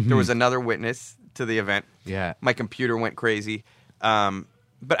crazy. Mm-hmm. There was another witness to the event. Yeah. My computer went crazy.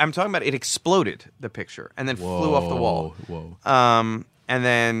 But I'm talking about it exploded, the picture, and then flew off the wall. Whoa. And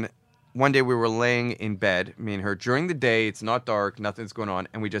then one day we were laying in bed, me and her. During the day, it's not dark, nothing's going on,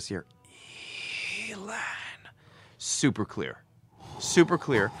 and we just hear, Elan. Super clear.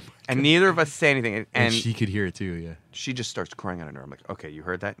 And neither of us say anything. And she could hear it too, yeah. She just starts crying out of her. I'm like, okay, you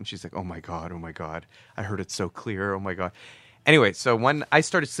heard that? And she's like, oh my God. I heard it so clear. Oh my God. Anyway, so I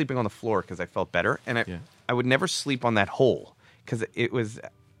started sleeping on the floor because I felt better. And I would never sleep on that hole because it was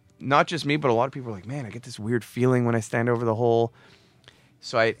not just me, but a lot of people were like, man, I get this weird feeling when I stand over the hole.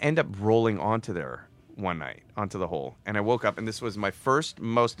 So I end up rolling onto there one night, onto the hole. And I woke up, and this was my first,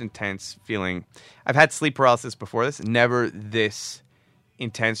 most intense feeling. I've had sleep paralysis before this, never this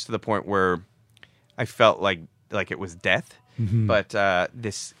intense to the point where I felt like it was death. Mm-hmm. But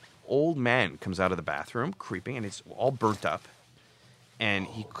this old man comes out of the bathroom, creeping, and it's all burnt up. And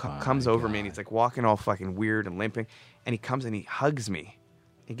he comes over me, and he's like walking all fucking weird and limping. And he comes and he hugs me.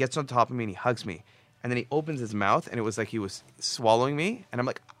 He gets on top of me and he hugs me. And then he opens his mouth, and it was like he was swallowing me. And I'm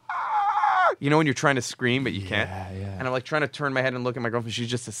like, ah! You know when you're trying to scream, but you can't? Yeah. And I'm like trying to turn my head and look at my girlfriend. She's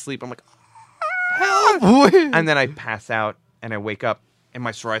just asleep. I'm like, help! And then I pass out, and I wake up, and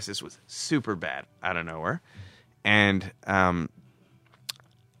my psoriasis was super bad out of nowhere. And I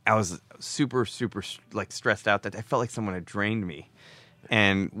was super, super like stressed out that I felt like someone had drained me.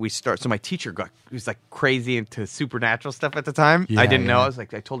 And so my teacher was like crazy into supernatural stuff at the time. Yeah, I didn't know. yeah.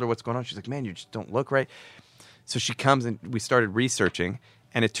 I told her what's going on. She's like, man, you just don't look right. So she comes and we started researching,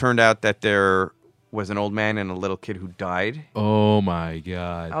 and it turned out that there was an old man and a little kid who died. Oh my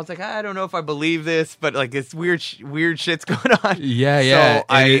God. I was like, I don't know if I believe this, but like this weird shit's going on. Yeah.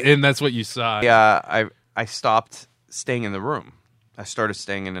 So and that's what you saw. I stopped staying in the room. I started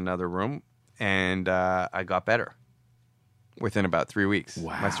staying in another room, and I got better within about 3 weeks.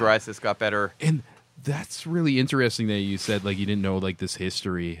 Wow. My psoriasis got better. And that's really interesting that you said like you didn't know like this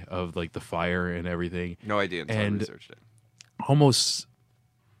history of like the fire and everything. No idea until I researched it. Almost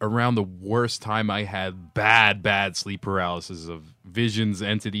around the worst time I had bad sleep paralysis of visions,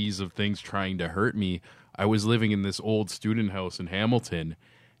 entities of things trying to hurt me. I was living in this old student house in Hamilton,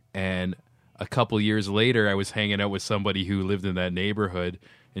 and a couple years later I was hanging out with somebody who lived in that neighborhood,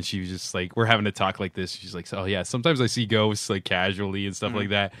 and she was just like, we're having a talk like this. She's like, oh yeah, sometimes I see ghosts like casually and stuff like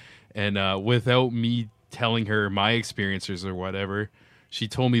that. And without me telling her my experiences or whatever, she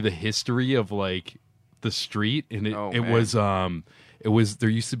told me the history of like the street, and it was there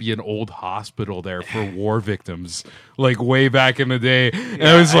used to be an old hospital there for war victims, like way back in the day. And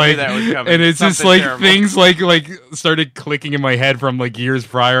I was like, and it's just like terrible. Things like started clicking in my head from like years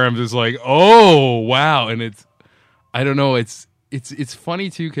prior. I'm just like, oh wow, and I don't know, it's funny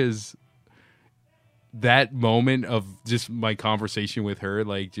too because that moment of just my conversation with her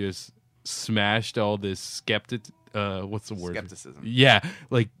like just smashed all this what's the word? Skepticism. Yeah,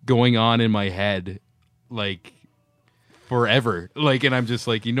 like going on in my head like forever. Like, and I'm just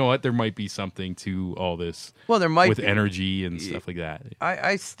like, you know what? There might be something to all this. Well, there might with be. Energy and stuff like that.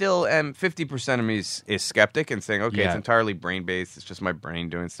 I still am 50% of me is skeptic and saying, okay, Yeah. it's entirely brain based. It's just my brain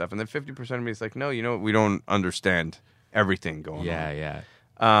doing stuff. And then 50% of me is like, no, you know what? We don't understand everything going on.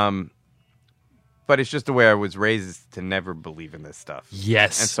 Yeah. But it's just the way I was raised is to never believe in this stuff.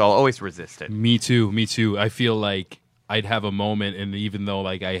 Yes. And so I'll always resist it. Me too. I feel like I'd have a moment, and even though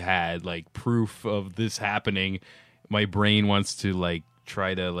like I had like proof of this happening, my brain wants to like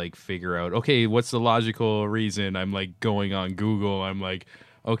try to like figure out, okay, what's the logical reason? I'm like going on Google. I'm like,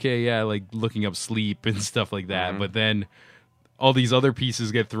 okay, yeah, like looking up sleep and stuff like that. But then all these other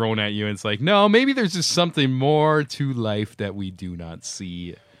pieces get thrown at you, and it's like, no, maybe there's just something more to life that we do not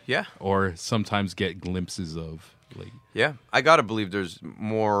see. Yeah. Or sometimes get glimpses of. Like, Yeah. I got to believe there's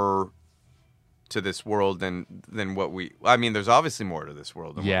more to this world than what we... I mean, there's obviously more to this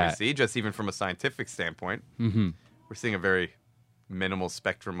world than what we see, just even from a scientific standpoint. Mm-hmm. We're seeing a very minimal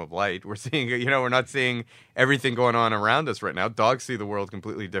spectrum of light. We're seeing, we're not seeing everything going on around us right now. Dogs see the world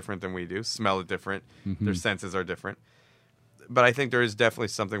completely different than we do, smell it different. Their senses are different. But I think there is definitely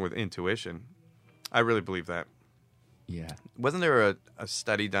something with intuition. I really believe that. yeah. Wasn't there a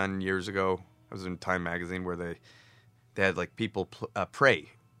study done years ago? It was in Time magazine where they had like people pray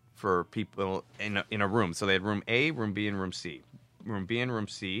for people in a room. So they had room A, room B, and room C. Room B and room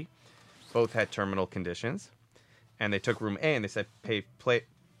C both had terminal conditions, and they took room A and they said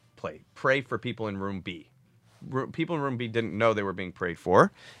pray for people in room B. People in room B didn't know they were being prayed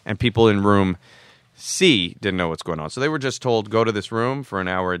for, and people in room C didn't know what's going on. So they were just told, go to this room for an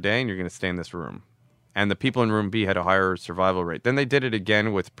hour a day, and you're going to stay in this room. And the people in room B had a higher survival rate. Then they did it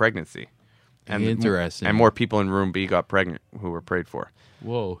again with pregnancy. And Interesting. And more people in room B got pregnant who were prayed for,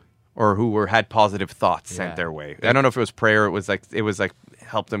 Whoa. or who had positive thoughts sent Yeah. their way. I don't know if it was prayer. It was like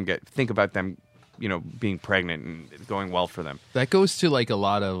help them think about them, being pregnant and going well for them. That goes to like a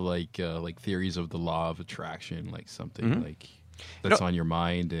lot of like theories of the law of attraction, like something like that's on your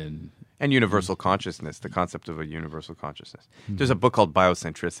mind And universal consciousness, the concept of a universal consciousness. There's a book called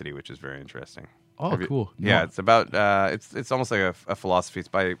Biocentricity, which is very interesting. Oh, cool. Yeah, No. it's about it's almost like a philosophy. It's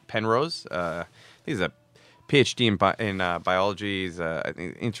by Penrose. He's a PhD in biology. He's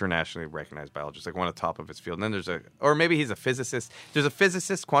an internationally recognized biologist, like one of the top of his field. And then or maybe he's a physicist. There's a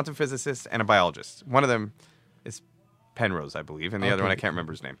physicist, quantum physicist, and a biologist. One of them is Penrose, I believe, and the other one I can't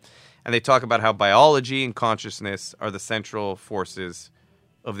remember his name. And they talk about how biology and consciousness are the central forces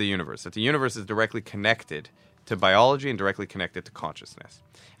of the universe. That the universe is directly connected to biology and directly connected to consciousness,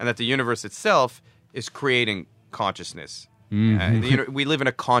 and that the universe itself is creating consciousness. We live in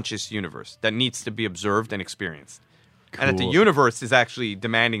a conscious universe that needs to be observed and experienced, and that the Cool. universe is actually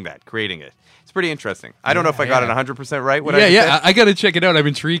demanding that, creating it. It's pretty interesting. I don't know if I got it 100% right. What I Yeah, just said. I got to check it out. I'm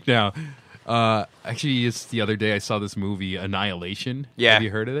intrigued now. Actually, it's the other day I saw this movie, Annihilation. Yeah. Have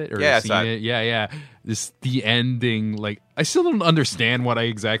you heard of it? Or Yeah, I seen saw it? it. Yeah. The ending, like, I still don't understand what I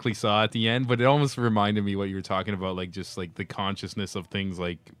exactly saw at the end, but it almost reminded me what you were talking about, like, just, like, the consciousness of things,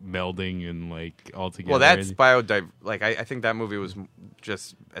 like, melding and, like, all together. Well, that's like I think that movie was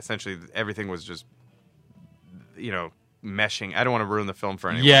just essentially everything was just meshing. I don't want to ruin the film for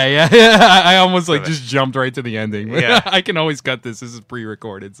anyone. Yeah. I almost, like, just jumped right to the ending. Yeah. I can always cut this. This is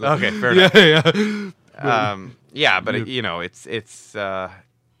pre-recorded. So. Okay, fair enough. Yeah. But it's.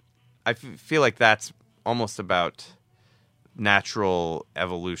 I feel like that's almost about natural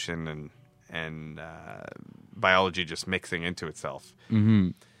evolution and biology just mixing into itself. Mm-hmm.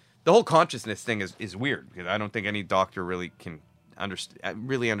 The whole consciousness thing is weird because I don't think any doctor really can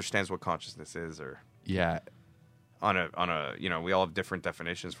understands what consciousness is, or Yeah. on a we all have different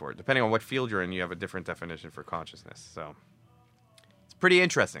definitions for it. Depending on what field you're in, you have a different definition for consciousness. So it's pretty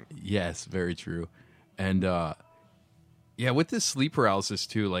interesting. Yes, very true. And with this sleep paralysis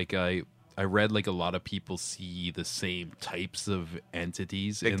too, like I read like a lot of people see the same types of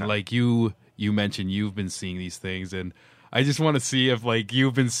entities. Big and time. like you mentioned you've been seeing these things, and I just want to see if like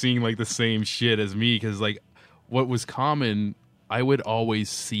you've been seeing like the same shit as me, because like what was common, I would always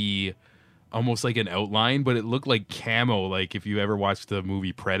see almost like an outline, but it looked like camo, like if you ever watched the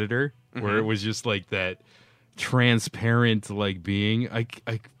movie Predator, where it was just like that transparent like being. I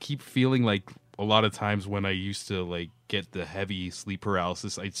keep feeling like a lot of times when I used to like get the heavy sleep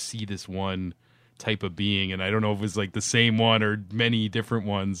paralysis, I'd see this one type of being, and I don't know if it's like the same one or many different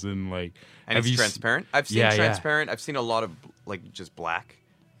ones. And like, And it's transparent. I've seen Yeah, yeah. transparent. I've seen a lot of like just black,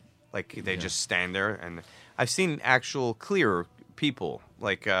 like they just stand there. And I've seen actual clear people,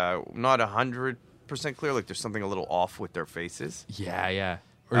 like not 100% clear. Like there's something a little off with their faces. Yeah.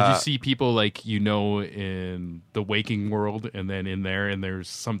 Or do you see people like in the waking world, and then in there, and there's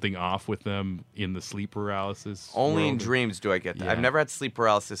something off with them in the sleep paralysis? Only in world? dreams do I get that. Yeah. I've never had sleep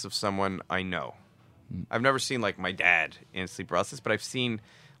paralysis of someone I know. I've never seen like my dad in sleep paralysis, but I've seen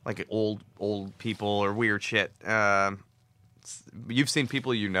like old people or weird shit. You've seen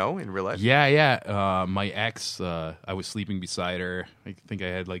people you know in real life? Yeah. My ex, I was sleeping beside her. I think I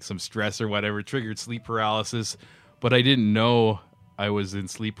had like some stress or whatever, triggered sleep paralysis, but I didn't know I was in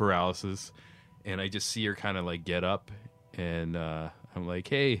sleep paralysis. And I just see her kind of like get up, and I'm like,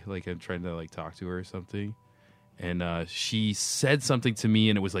 hey, like I'm trying to like talk to her or something. and she said something to me,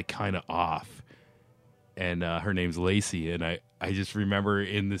 and it was like kind of off. And her name's Lacey, and I just remember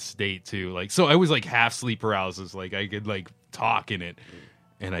in this state too, like, so I was like half sleep paralysis, like I could like talk in it,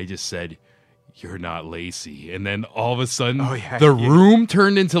 and I just said, "You're not Lacey," and then all of a sudden, the room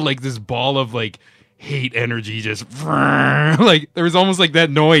turned into like this ball of like hate energy, just like there was almost like that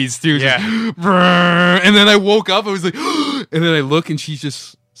noise too, just, and then I woke up, I was like, and then I look, and she's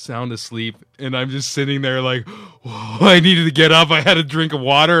just sound asleep, and I'm just sitting there like, I needed to get up. I had a drink of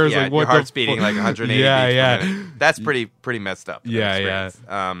water. I was like, what? Your heart's beating like 180 beats per minute. That's pretty messed up. Yeah.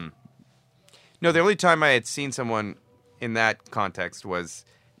 No, the only time I had seen someone in that context was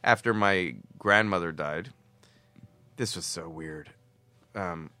after my grandmother died. This was so weird.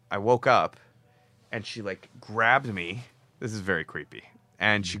 I woke up, and she like grabbed me. This is very creepy.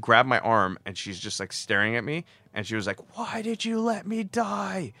 And she grabbed my arm, and she's just like staring at me. And she was like, "Why did you let me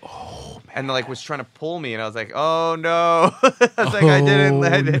die?" Oh, man. And like was trying to pull me, and I was like, "Oh no!" I was like, "I didn't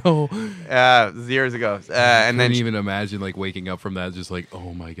let it." No. It was years ago. And then even imagine like waking up from that, just like,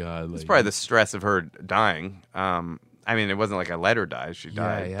 "Oh my god!" Like, it's probably the stress of her dying. I mean, it wasn't like I let her die; she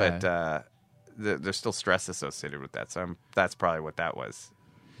died. Yeah. But there's still stress associated with that. So that's probably what that was.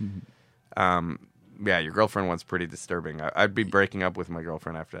 Yeah, your girlfriend one's pretty disturbing. I'd be breaking up with my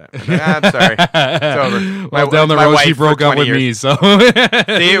girlfriend after that. I'm sorry. It's over. Well, down the road, she broke up with me, so...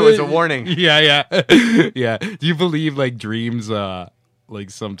 See, it was a warning. Yeah. Yeah. Do you believe, like, dreams,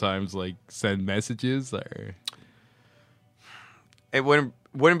 like, sometimes, like, send messages, or... It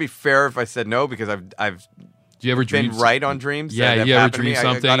wouldn't be fair if I said no, because I've do you ever been right on dreams. Yeah, you ever dream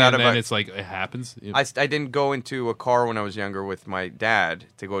something and then it's like, it happens? I didn't go into a car when I was younger with my dad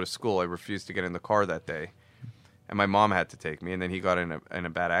to go to school. I refused to get in the car that day. And my mom had to take me. And then he got in a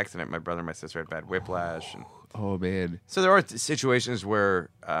bad accident. My brother and my sister had bad whiplash. And oh, man. So there are situations where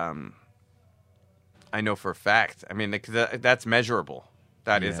I know for a fact. I mean, that's measurable.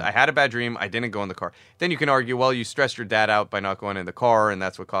 That is, I had a bad dream. I didn't go in the car. Then you can argue, well, you stressed your dad out by not going in the car, and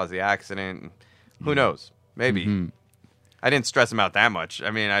that's what caused the accident. And who knows? Maybe. Mm-hmm. I didn't stress him out that much. I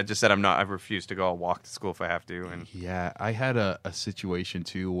mean, I just said I refuse to go. I'll walk to school if I have to. And yeah, I had a situation,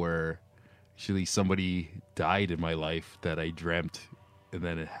 too, where actually somebody died in my life that I dreamt, and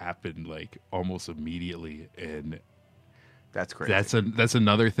then it happened, like, almost immediately. And that's crazy. That's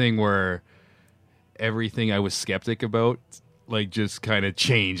another thing where everything I was skeptic about, like, just kind of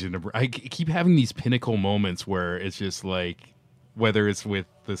changed. And I keep having these pinnacle moments where it's just, like, whether it's with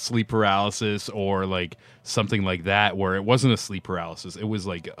the sleep paralysis or like something like that, where it wasn't a sleep paralysis, it was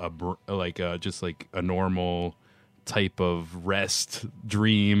like just like a normal type of rest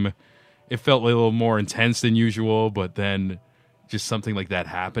dream. It felt a little more intense than usual, but then just something like that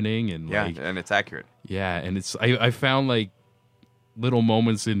happening, and yeah, and it's accurate. Yeah, and it's I found like little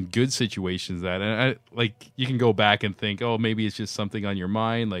moments in good situations that, and I, like, you can go back and think, oh, maybe it's just something on your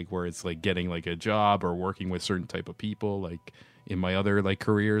mind, like where it's like getting like a job or working with certain type of people, like in my other like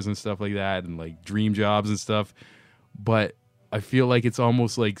careers and stuff like that, and like dream jobs and stuff. But I feel like it's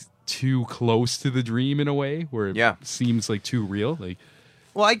almost like too close to the dream in a way, where it seems like too real. Like,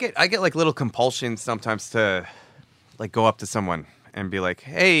 well, I get like little compulsions sometimes to like go up to someone and be like,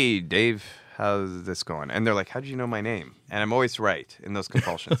 "Hey, Dave, how's this going?" And they're like, "How did you know my name?" And I'm always right in those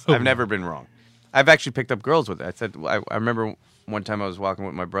compulsions. I've never been wrong. I've actually picked up girls with it. I said, I remember one time I was walking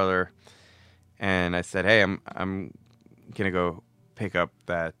with my brother, and I said, "Hey, I'm gonna go pick up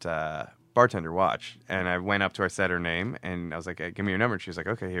that bartender watch." And I went up to her, said her name, and I was like, "Hey, give me your number." And she was like,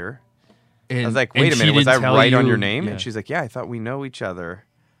 "Okay, here." And I was like, "Wait a minute, was I right on your name?" Yeah. And she's like, "Yeah, I thought we know each other."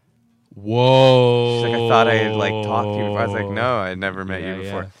 Whoa. She's like, "I thought I had like talked to you before." I was like, "No, I had never met you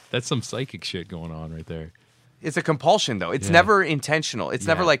before." Yeah. That's some psychic shit going on right there. It's a compulsion, though. It's never intentional. It's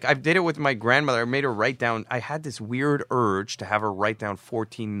never like, I did it with my grandmother. I made her write down, I had this weird urge to have her write down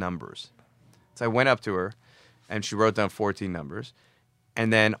 14 numbers. So I went up to her, and she wrote down 14 numbers.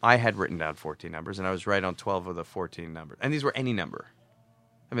 And then I had written down 14 numbers, and I was right on 12 of the 14 numbers. And these were any number.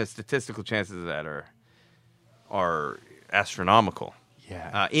 I mean, the statistical chances of that are astronomical.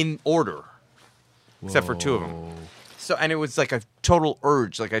 Yeah. In order. Except for two of them. So, and it was like a total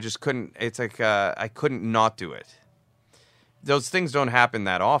urge. Like, I just couldn't, it's like I couldn't not do it. Those things don't happen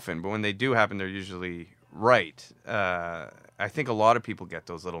that often, but when they do happen, they're usually right. I think a lot of people get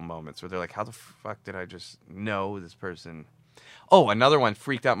those little moments where they're like, how the fuck did I just know this person? Oh, another one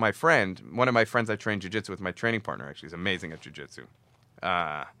freaked out my friend. One of my friends I trained jiu-jitsu with, my training partner, actually, is amazing at jiu-jitsu.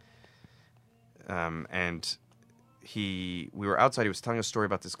 And we were outside. He was telling a story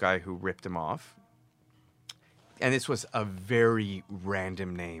about this guy who ripped him off. And this was a very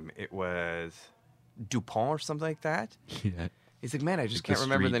random name. It was Dupont or something like that. Yeah. He's like, "Man, I just can't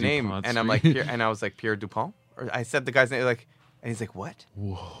remember the name." And I'm like, and I was like, "Pierre Dupont?" or I said the guy's name, like, and he's like, what?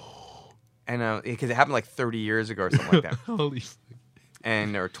 Whoa. And because it happened like 30 years ago or something like that. Holy fuck.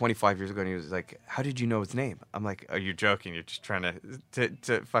 And or 25 years ago, and he was like, "How did you know his name?" I'm like, "Oh, you're joking. You're just trying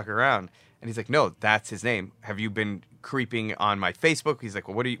to fuck around." And he's like, "No, that's his name. Have you been creeping on my Facebook?" He's like,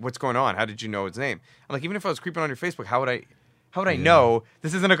 "Well, what's going on? How did you know his name?" I'm like, "Even if I was creeping on your Facebook, how would I know?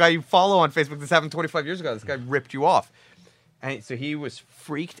 This isn't a guy you follow on Facebook. This happened 25 years ago. This guy ripped you off." And so he was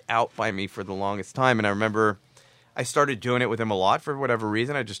freaked out by me for the longest time. And I remember I started doing it with him a lot for whatever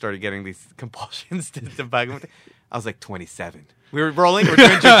reason. I just started getting these compulsions to bug him with it. I was like 27. We were rolling. We're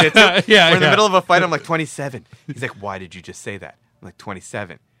doing jiu-jitsu. We're in the middle of a fight. I'm like 27. He's like, "Why did you just say that?" I'm like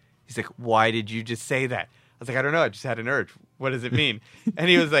 27. He's like, "Why did you just say that?" I was like, "I don't know. I just had an urge. What does it mean?" And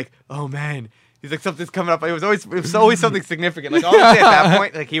he was like, "Oh man." He's like, "Something's coming up." It was always something significant. Like honestly, at that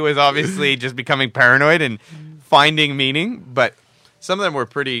point, like he was obviously just becoming paranoid and finding meaning. But some of them were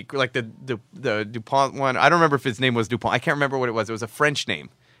pretty, like the DuPont one. I don't remember if his name was DuPont. I can't remember what it was. It was a French name,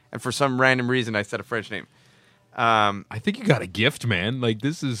 and for some random reason, I said a French name. I think you got a gift, man. Like,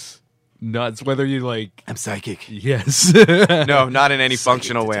 this is nuts. Whether you like, I'm psychic. yes, No, not in any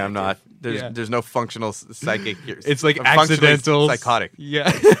functional way. I'm not. There's no functional psychic. It's like I'm functionally accidental psychotic.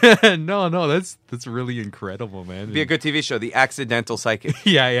 Yeah, no, that's really incredible, man. It'd be a good TV show, The Accidental Psychic.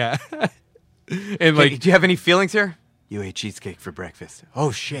 yeah. And Like, like, do you have any feelings here? You ate cheesecake for breakfast.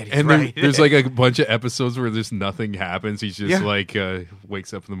 Oh shit! He's and right. there's like a bunch of episodes where just nothing happens. He's just Yeah. like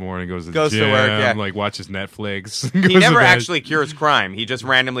wakes up in the morning, goes to Goes the to gym, work, yeah. like watches Netflix. He goes to never bed. actually cures crime. He just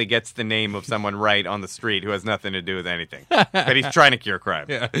randomly gets the name of someone right on the street who has nothing to do with anything. But he's trying to cure crime.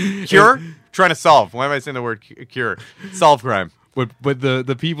 Yeah. Cure? Trying to solve. Why am I saying the word cure? Solve crime. But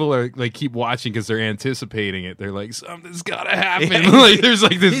the people are like keep watching because they're anticipating it. They're like, something's gotta happen. Like there's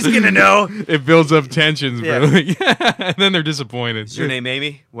like this. He's gonna know. It builds up tensions, bro. Yeah. And then they're disappointed. Is your name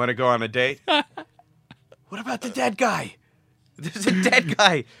Amy? Want to go on a date? What about the dead guy? There's a dead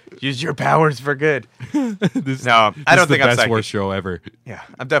guy. Use your powers for good. This, No, I don't think I'm best psychic. worst show ever. Yeah,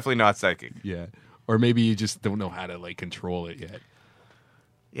 I'm definitely not psychic. Yeah, or maybe you just don't know how to like control it yet.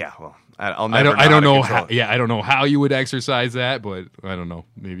 Yeah, well, I'll never I don't know how. how. Yeah, I don't know how you would exercise that, but I don't know.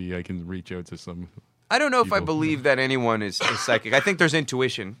 Maybe I can reach out to some. I don't know if I people. believe that anyone is psychic. I think there's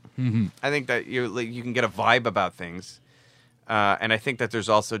intuition. Mm-hmm. I think that you can get a vibe about things, and I think that there's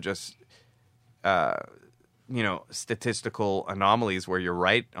also just statistical anomalies where you're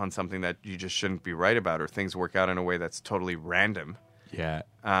right on something that you just shouldn't be right about, or things work out in a way that's totally random. Yeah.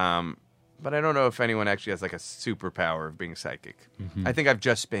 But I don't know if anyone actually has like a superpower of being psychic. Mm-hmm. I think I've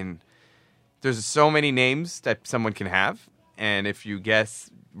just been. There's so many names that someone can have, and if you guess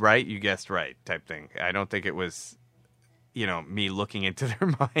right, you guessed right type thing. I don't think it was, me looking into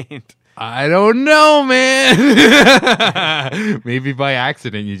their mind. I don't know, man. Maybe by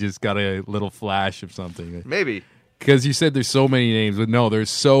accident you just got a little flash of something. Maybe. Because you said there's so many names, but no,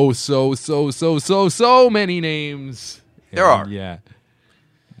 there's so many names. There are. Yeah.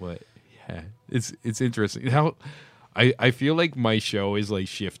 What? Yeah. It's interesting. How I feel like my show is like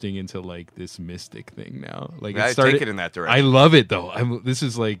shifting into like this mystic thing now. Like I take it in that direction. I love it though. This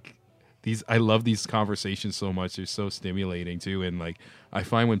is like I love these conversations so much. They're so stimulating too, and like I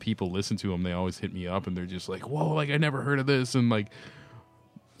find when people listen to them, they always hit me up and they're just like, "Whoa, like I never heard of this," and like.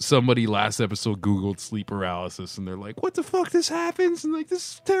 Somebody last episode Googled sleep paralysis, and they're like, "What the fuck? This happens?" And like,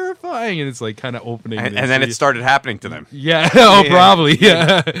 "This is terrifying." And it's like kind of opening, and then it started happening to them. Yeah, oh, probably,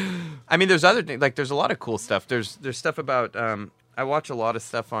 yeah. I mean, there's other things. Like, there's a lot of cool stuff. There's stuff about. I watch a lot of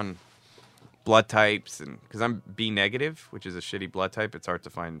stuff on blood types, and because I'm B negative, which is a shitty blood type, it's hard to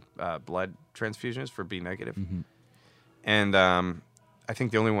find blood transfusions for B negative. Mm-hmm. And I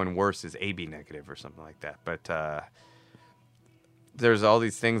think the only one worse is AB negative or something like that. But there's all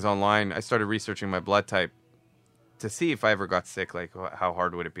these things online. I started researching my blood type to see if I ever got sick, like how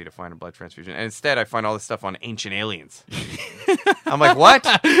hard would it be to find a blood transfusion. And instead, I find all this stuff on ancient aliens. I'm like, what?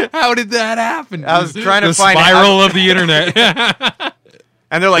 How did that happen? I was trying to the find spiral of the internet.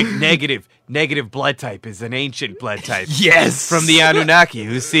 And they're like, negative blood type is an ancient blood type. Yes, From the Anunnaki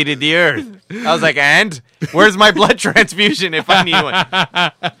who seeded the earth. I was like, and? Where's my blood transfusion if I need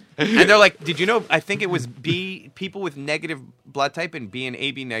one? And they're like, did you know, I think it was people with negative blood type and B and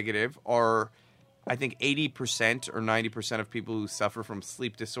AB negative are, I think, 80% or 90% of people who suffer from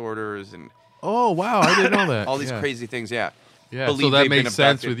sleep disorders and Oh wow, I didn't know that. all these crazy things, yeah. Yeah, believe so that they've been makes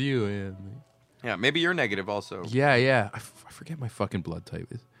sense abducted. with you. Yeah, Yeah, maybe you're negative also. yeah. I forget my fucking blood type.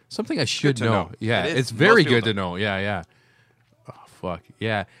 It's something I should to know. know. Yeah, It is. it's very Most people good to know. Yeah. Oh fuck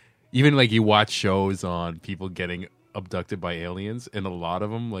yeah. Even like you watch shows on people getting abducted by aliens, and a lot of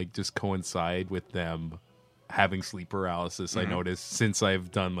them like just coincide with them having sleep paralysis. I noticed since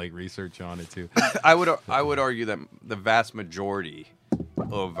I've done like research on it too. I would argue that the vast majority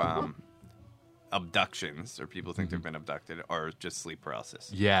of abductions, or people think they've been abducted, are just sleep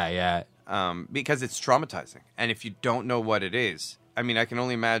paralysis. Yeah. Because it's traumatizing, and if you don't know what it is, I mean, I can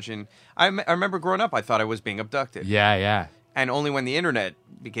only imagine. I remember growing up, I thought I was being abducted. Yeah. And only when the internet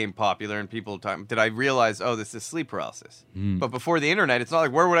became popular and people did I realize, oh, this is sleep paralysis. But before the internet, it's not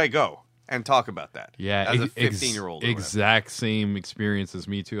like, where would I go and talk about that? Yeah, as a 15-year-old. Exact same experience as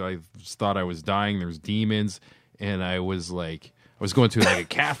me too. I just thought I was dying. There's demons, and I was going to like a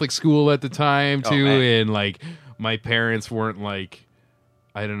Catholic school at the time too, and like my parents weren't like,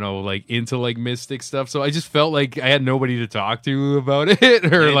 I don't know, like into like mystic stuff. So I just felt like I had nobody to talk to about it,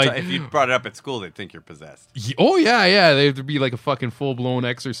 or like if you brought it up at school, they'd think you're possessed. Oh yeah, there'd be like a fucking full blown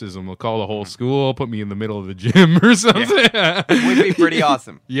exorcism. They'll call the whole school, put me in the middle of the gym or something. Yeah. It would be pretty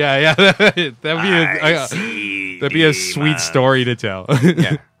awesome. Yeah, that'd be a sweet story to tell.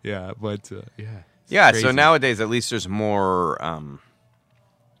 Yeah, yeah, but yeah. Yeah, crazy. so nowadays at least there's more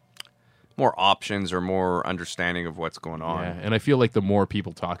options or more understanding of what's going on. Yeah, and I feel like the more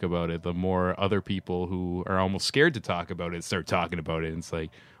people talk about it, the more other people who are almost scared to talk about it start talking about it. And it's like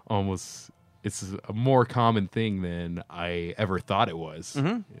it's a more common thing than I ever thought it was.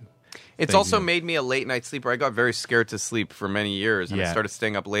 Mm-hmm. Yeah. It's also made me a late night sleeper. I got very scared to sleep for many years, and I started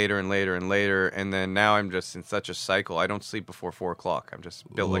staying up later and later and later, and then now I'm just in such a cycle. I don't sleep before 4 o'clock. I'm just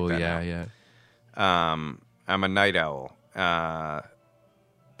built like that now. Yeah. I'm a night owl.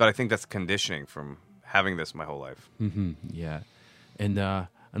 But I think that's conditioning from having this my whole life. Mm-hmm, yeah. And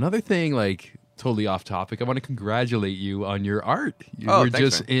another thing, like totally off topic, I want to congratulate you on your art. You were thanks,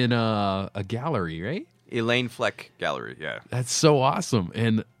 just man. in a gallery, right? Elaine Fleck Gallery, yeah. That's so awesome.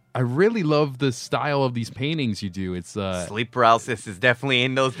 And I really love the style of these paintings you do. It's sleep paralysis is definitely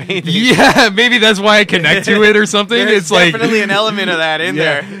in those paintings. Yeah, maybe that's why I connect to it or something. There's It's definitely like an element of that in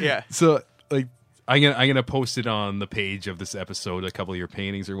there. Yeah. So like I'm gonna post it on the page of this episode, a couple of your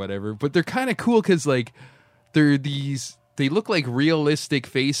paintings or whatever. But they're kind of cool because like they look like realistic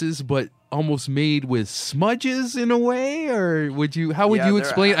faces, but almost made with smudges in a way. Or how would you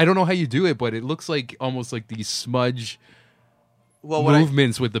explain? I don't know how you do it, but it looks like almost like these smudge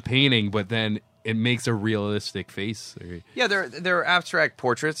movements with the painting, but then it makes a realistic face. Yeah, they're abstract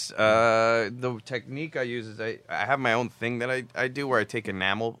portraits. The technique I use is I have my own thing that I do where I take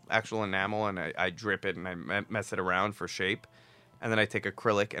actual enamel, and I drip it and I mess it around for shape. And then I take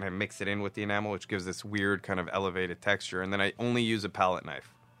acrylic and I mix it in with the enamel, which gives this weird kind of elevated texture. And then I only use a palette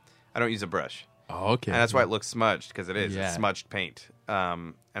knife. I don't use a brush. Oh, okay. And that's why it looks smudged, because it is. Yeah. It's smudged paint.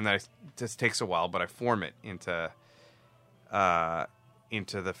 And then it just takes a while, but I form it into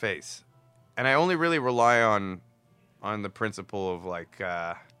the face. And I only really rely on the principle of like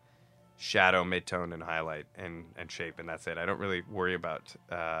shadow, midtone, and highlight and shape, and that's it. I don't really worry about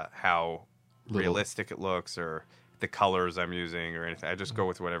how realistic it looks or the colors I'm using or anything. I just go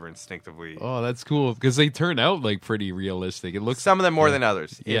with whatever instinctively. Oh, that's cool because they turn out like pretty realistic. It looks some of them more than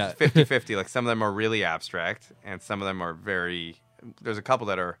others. Yeah, it's 50-50. Like some of them are really abstract, and some of them are very. There's a couple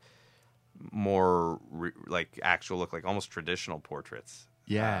that are more like actual look like almost traditional portraits.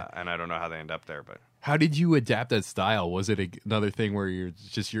 Yeah, and I don't know how they end up there, but how did you adapt that style? Was it another thing where your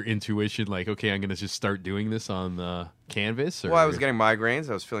intuition, like, okay, I'm going to just start doing this on the canvas? Or? Well, I was getting migraines.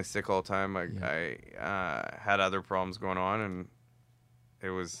 I was feeling sick all the time. I had other problems going on, and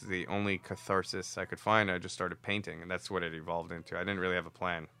it was the only catharsis I could find. I just started painting, and that's what it evolved into. I didn't really have a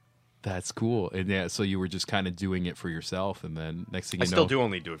plan. That's cool. And yeah, so you were just kind of doing it for yourself, and then next thing you know, I still do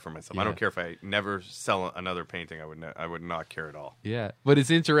only do it for myself. Yeah. I don't care if I never sell another painting. I would not care at all. Yeah, but it's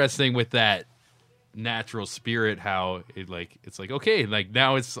interesting with that natural spirit how it's like okay, like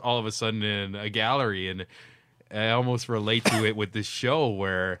now it's all of a sudden in a gallery, and I almost relate to it with this show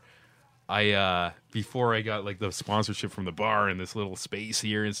where I before I got like the sponsorship from the bar and this little space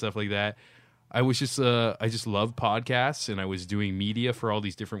here and stuff like that, I was just I just loved podcasts, and I was doing media for all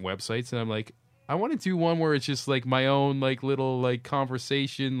these different websites, and I'm like, I want to do one where it's just like my own like little like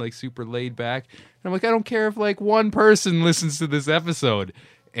conversation, like super laid back. And I'm like, I don't care if like one person listens to this episode.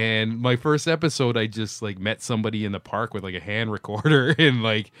 And my first episode, I just like met somebody in the park with like a hand recorder, and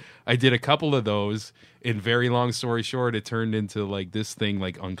like I did a couple of those. And very long story short, it turned into like this thing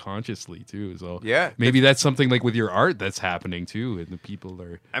like unconsciously too. So yeah, maybe that's something like with your art that's happening too, and the people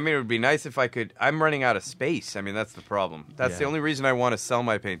are. I mean, it would be nice if I could. I'm running out of space. I mean, that's the problem. That's the only reason I want to sell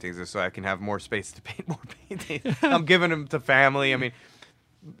my paintings is so I can have more space to paint more paintings. I'm giving them to family. I mean,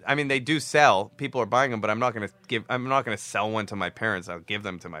 I mean, they do sell. People are buying them, but I'm not going to sell one to my parents. I'll give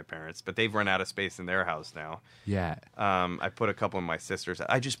them to my parents, but they've run out of space in their house now. Yeah. I put a couple in my sister's.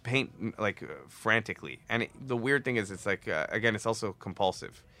 I just paint like frantically, and the weird thing is, it's like again, it's also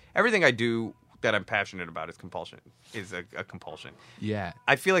compulsive. Everything I do that I'm passionate about is compulsion. Is a compulsion. Yeah.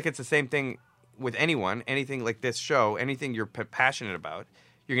 I feel like it's the same thing with anyone. Anything like this show, anything you're passionate about,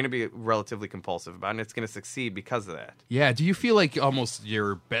 you're going to be relatively compulsive about, and it's going to succeed because of that. Yeah. Do you feel like almost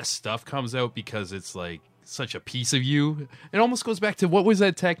your best stuff comes out because it's like such a piece of you? It almost goes back to, what was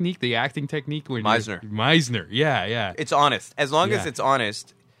that technique, the acting technique? Meisner. Yeah. It's honest. As long as Yeah. it's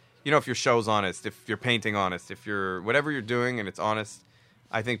honest, if your show's honest, if you're painting honest, if you're whatever you're doing and it's honest,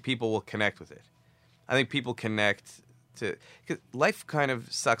 I think people will connect with it. I think people connect to, because life kind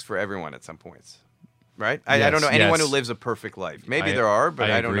of sucks for everyone at some points. Right? I don't know anyone who lives a perfect life. Maybe there are, but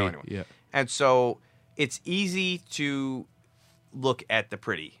I don't know anyone. Yeah. And so it's easy to look at the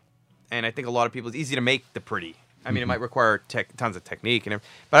pretty. And I think a lot of people, it's easy to make the pretty. I mean, it might require tons of technique, but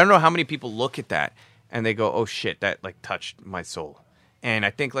I don't know how many people look at that and they go, oh shit, that like touched my soul. And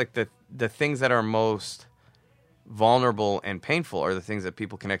I think like the things that are most vulnerable and painful are the things that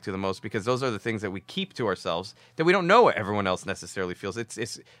people connect to the most, because those are the things that we keep to ourselves that we don't know what everyone else necessarily feels.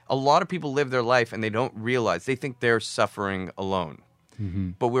 It's a lot of people live their life and they don't realize, they think they're suffering alone,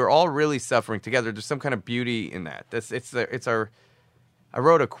 but we're all really suffering together. There's some kind of beauty in that. I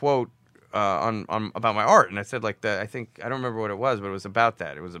wrote a quote on about my art, and I said like I don't remember what it was, but it was about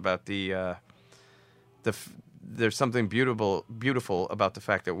that. It was about there's something beautiful about the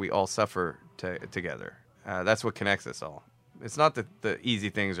fact that we all suffer together. That's what connects us all. It's not the easy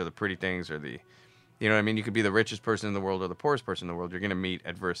things or the pretty things or the, you know what I mean? You could be the richest person in the world or the poorest person in the world. You're going to meet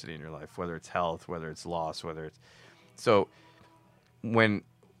adversity in your life, whether it's health, whether it's loss, so when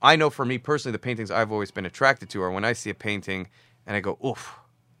I know for me personally, the paintings I've always been attracted to are when I see a painting and I go, oof,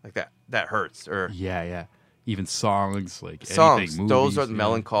 like that hurts. Or Yeah. Even songs, like songs, anything, movies, those are the yeah.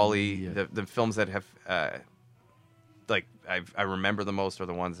 melancholy, Yeah. the films that have, I remember the most are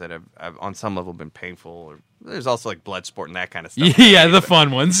the ones that have on some level been painful. Or there's also like Bloodsport and that kind of stuff. Yeah, the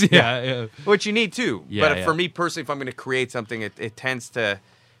fun ones. Yeah. Which you need too. Yeah, But yeah. for me personally, if I'm going to create something, it tends to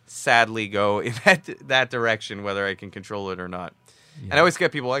sadly go in that direction, whether I can control it or not. Yeah. And I always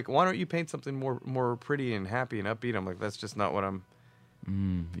get people like, why don't you paint something more pretty and happy and upbeat? I'm like, that's just not what I'm...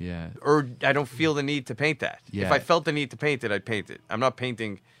 Yeah. Or I don't feel the need to paint that. Yeah. If I felt the need to paint it, I'd paint it. I'm not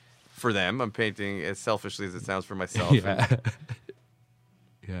painting for them. I'm painting as selfishly as it sounds for myself. Yeah.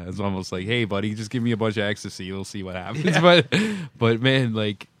 Yeah, it's almost like, hey, buddy, just give me a bunch of ecstasy. We'll see what happens. Yeah. But man,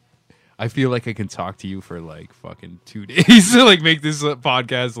 like, I feel like I can talk to you for like fucking 2 days to like make this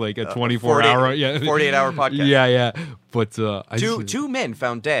podcast like a 24-hour, 48-hour podcast. Yeah. But two men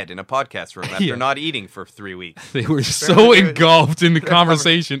found dead in a podcast room after not eating for 3 weeks. They were so engulfed in the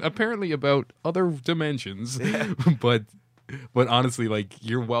conversation, apparently about other dimensions. Yeah. But honestly, like,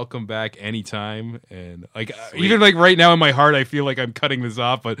 you're welcome back anytime. And like, even like right now in my heart, I feel like I'm cutting this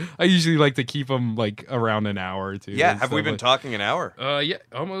off, but I usually like to keep them like around an hour or two. Yeah. Have we been talking an hour? Yeah,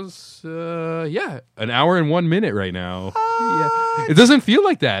 almost. Yeah, an hour and 1 minute right now. Yeah, it doesn't feel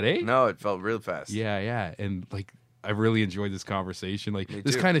like that, eh? No, it felt real fast. Yeah, and like, I really enjoyed this conversation. Like, Me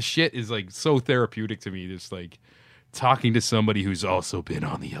this too. kind of shit is like so therapeutic to me. Just like talking to somebody who's also been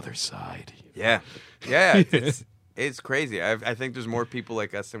on the other side. Yeah. It's crazy. I think there's more people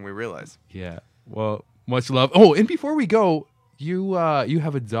like us than we realize. Yeah. Well, much love. Oh, and before we go, you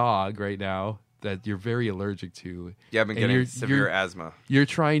have a dog right now that you're very allergic to. Yeah, I've been getting severe asthma. You're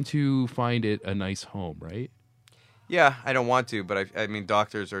trying to find it a nice home, right? Yeah, I don't want to, but I mean,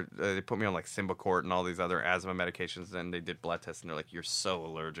 doctors they put me on like Symbicort and all these other asthma medications, and they did blood tests, and they're like, "You're so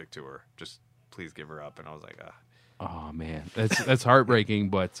allergic to her. Just please give her up." And I was like, Oh man, that's heartbreaking.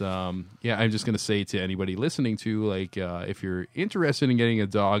 But yeah, I'm just gonna say to anybody listening to, like, if you're interested in getting a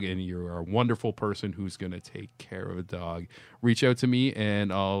dog and you're a wonderful person who's gonna take care of a dog, reach out to me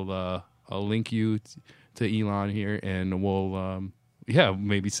and I'll link you to Elon here, and we'll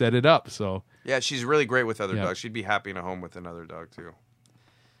maybe set it up. So yeah, she's really great with other dogs. She'd be happy in a home with another dog too.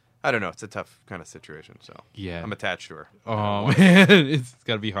 I don't know. It's a tough kind of situation, so yeah, I'm attached to her. Oh man, it's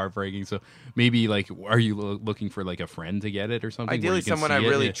got to be heartbreaking. So maybe like, are you looking for like a friend to get it or something? Ideally, someone I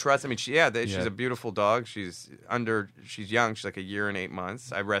really trust. I mean, she's Yeah. a beautiful dog. She's young. She's like a year and 8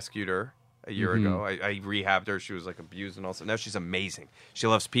 months. I rescued her a year ago. I rehabbed her. She was like abused and all. So now she's amazing. She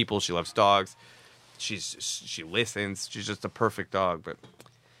loves people. She loves dogs. She listens. She's just a perfect dog. But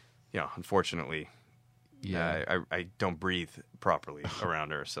unfortunately, Yeah. I don't breathe properly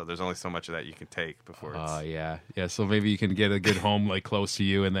around her, so there's only so much of that you can take before it's... yeah. So maybe you can get a good home like close to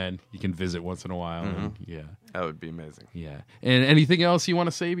you, and then you can visit once in a while. And, yeah. That would be amazing. Yeah. And anything else you want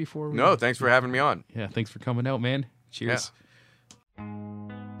to say before we... No, thanks for having me on. Yeah, thanks for coming out, man. Cheers. Yeah.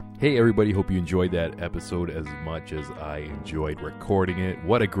 Hey, everybody. Hope you enjoyed that episode as much as I enjoyed recording it.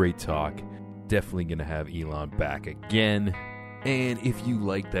 What a great talk. Definitely going to have Elon back again. And if you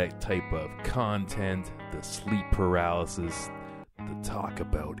like that type of content, the sleep paralysis, the talk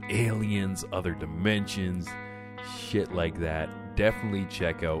about aliens, other dimensions, shit like that, definitely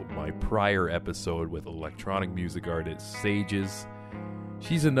check out my prior episode with electronic music artist Sages.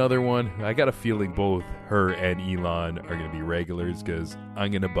 She's another one. I got a feeling both her and Elon are going to be regulars because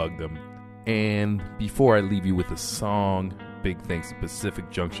I'm going to bug them. And before I leave you with a song, big thanks to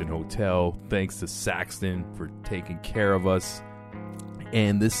Pacific Junction Hotel. Thanks to Saxton for taking care of us.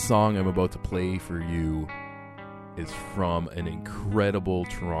 And this song I'm about to play for you is from an incredible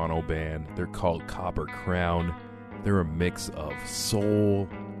Toronto band. They're called Copper Crown. They're a mix of soul,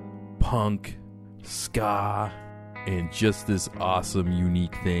 punk, ska, and just this awesome,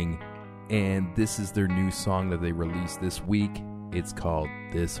 unique thing. And this is their new song that they released this week. It's called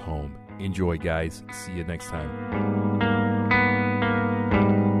This Home. Enjoy, guys. See you next time.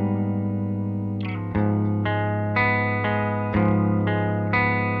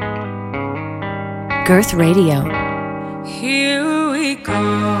 Girth Radio. Here we go.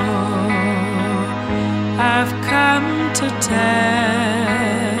 I've come to tell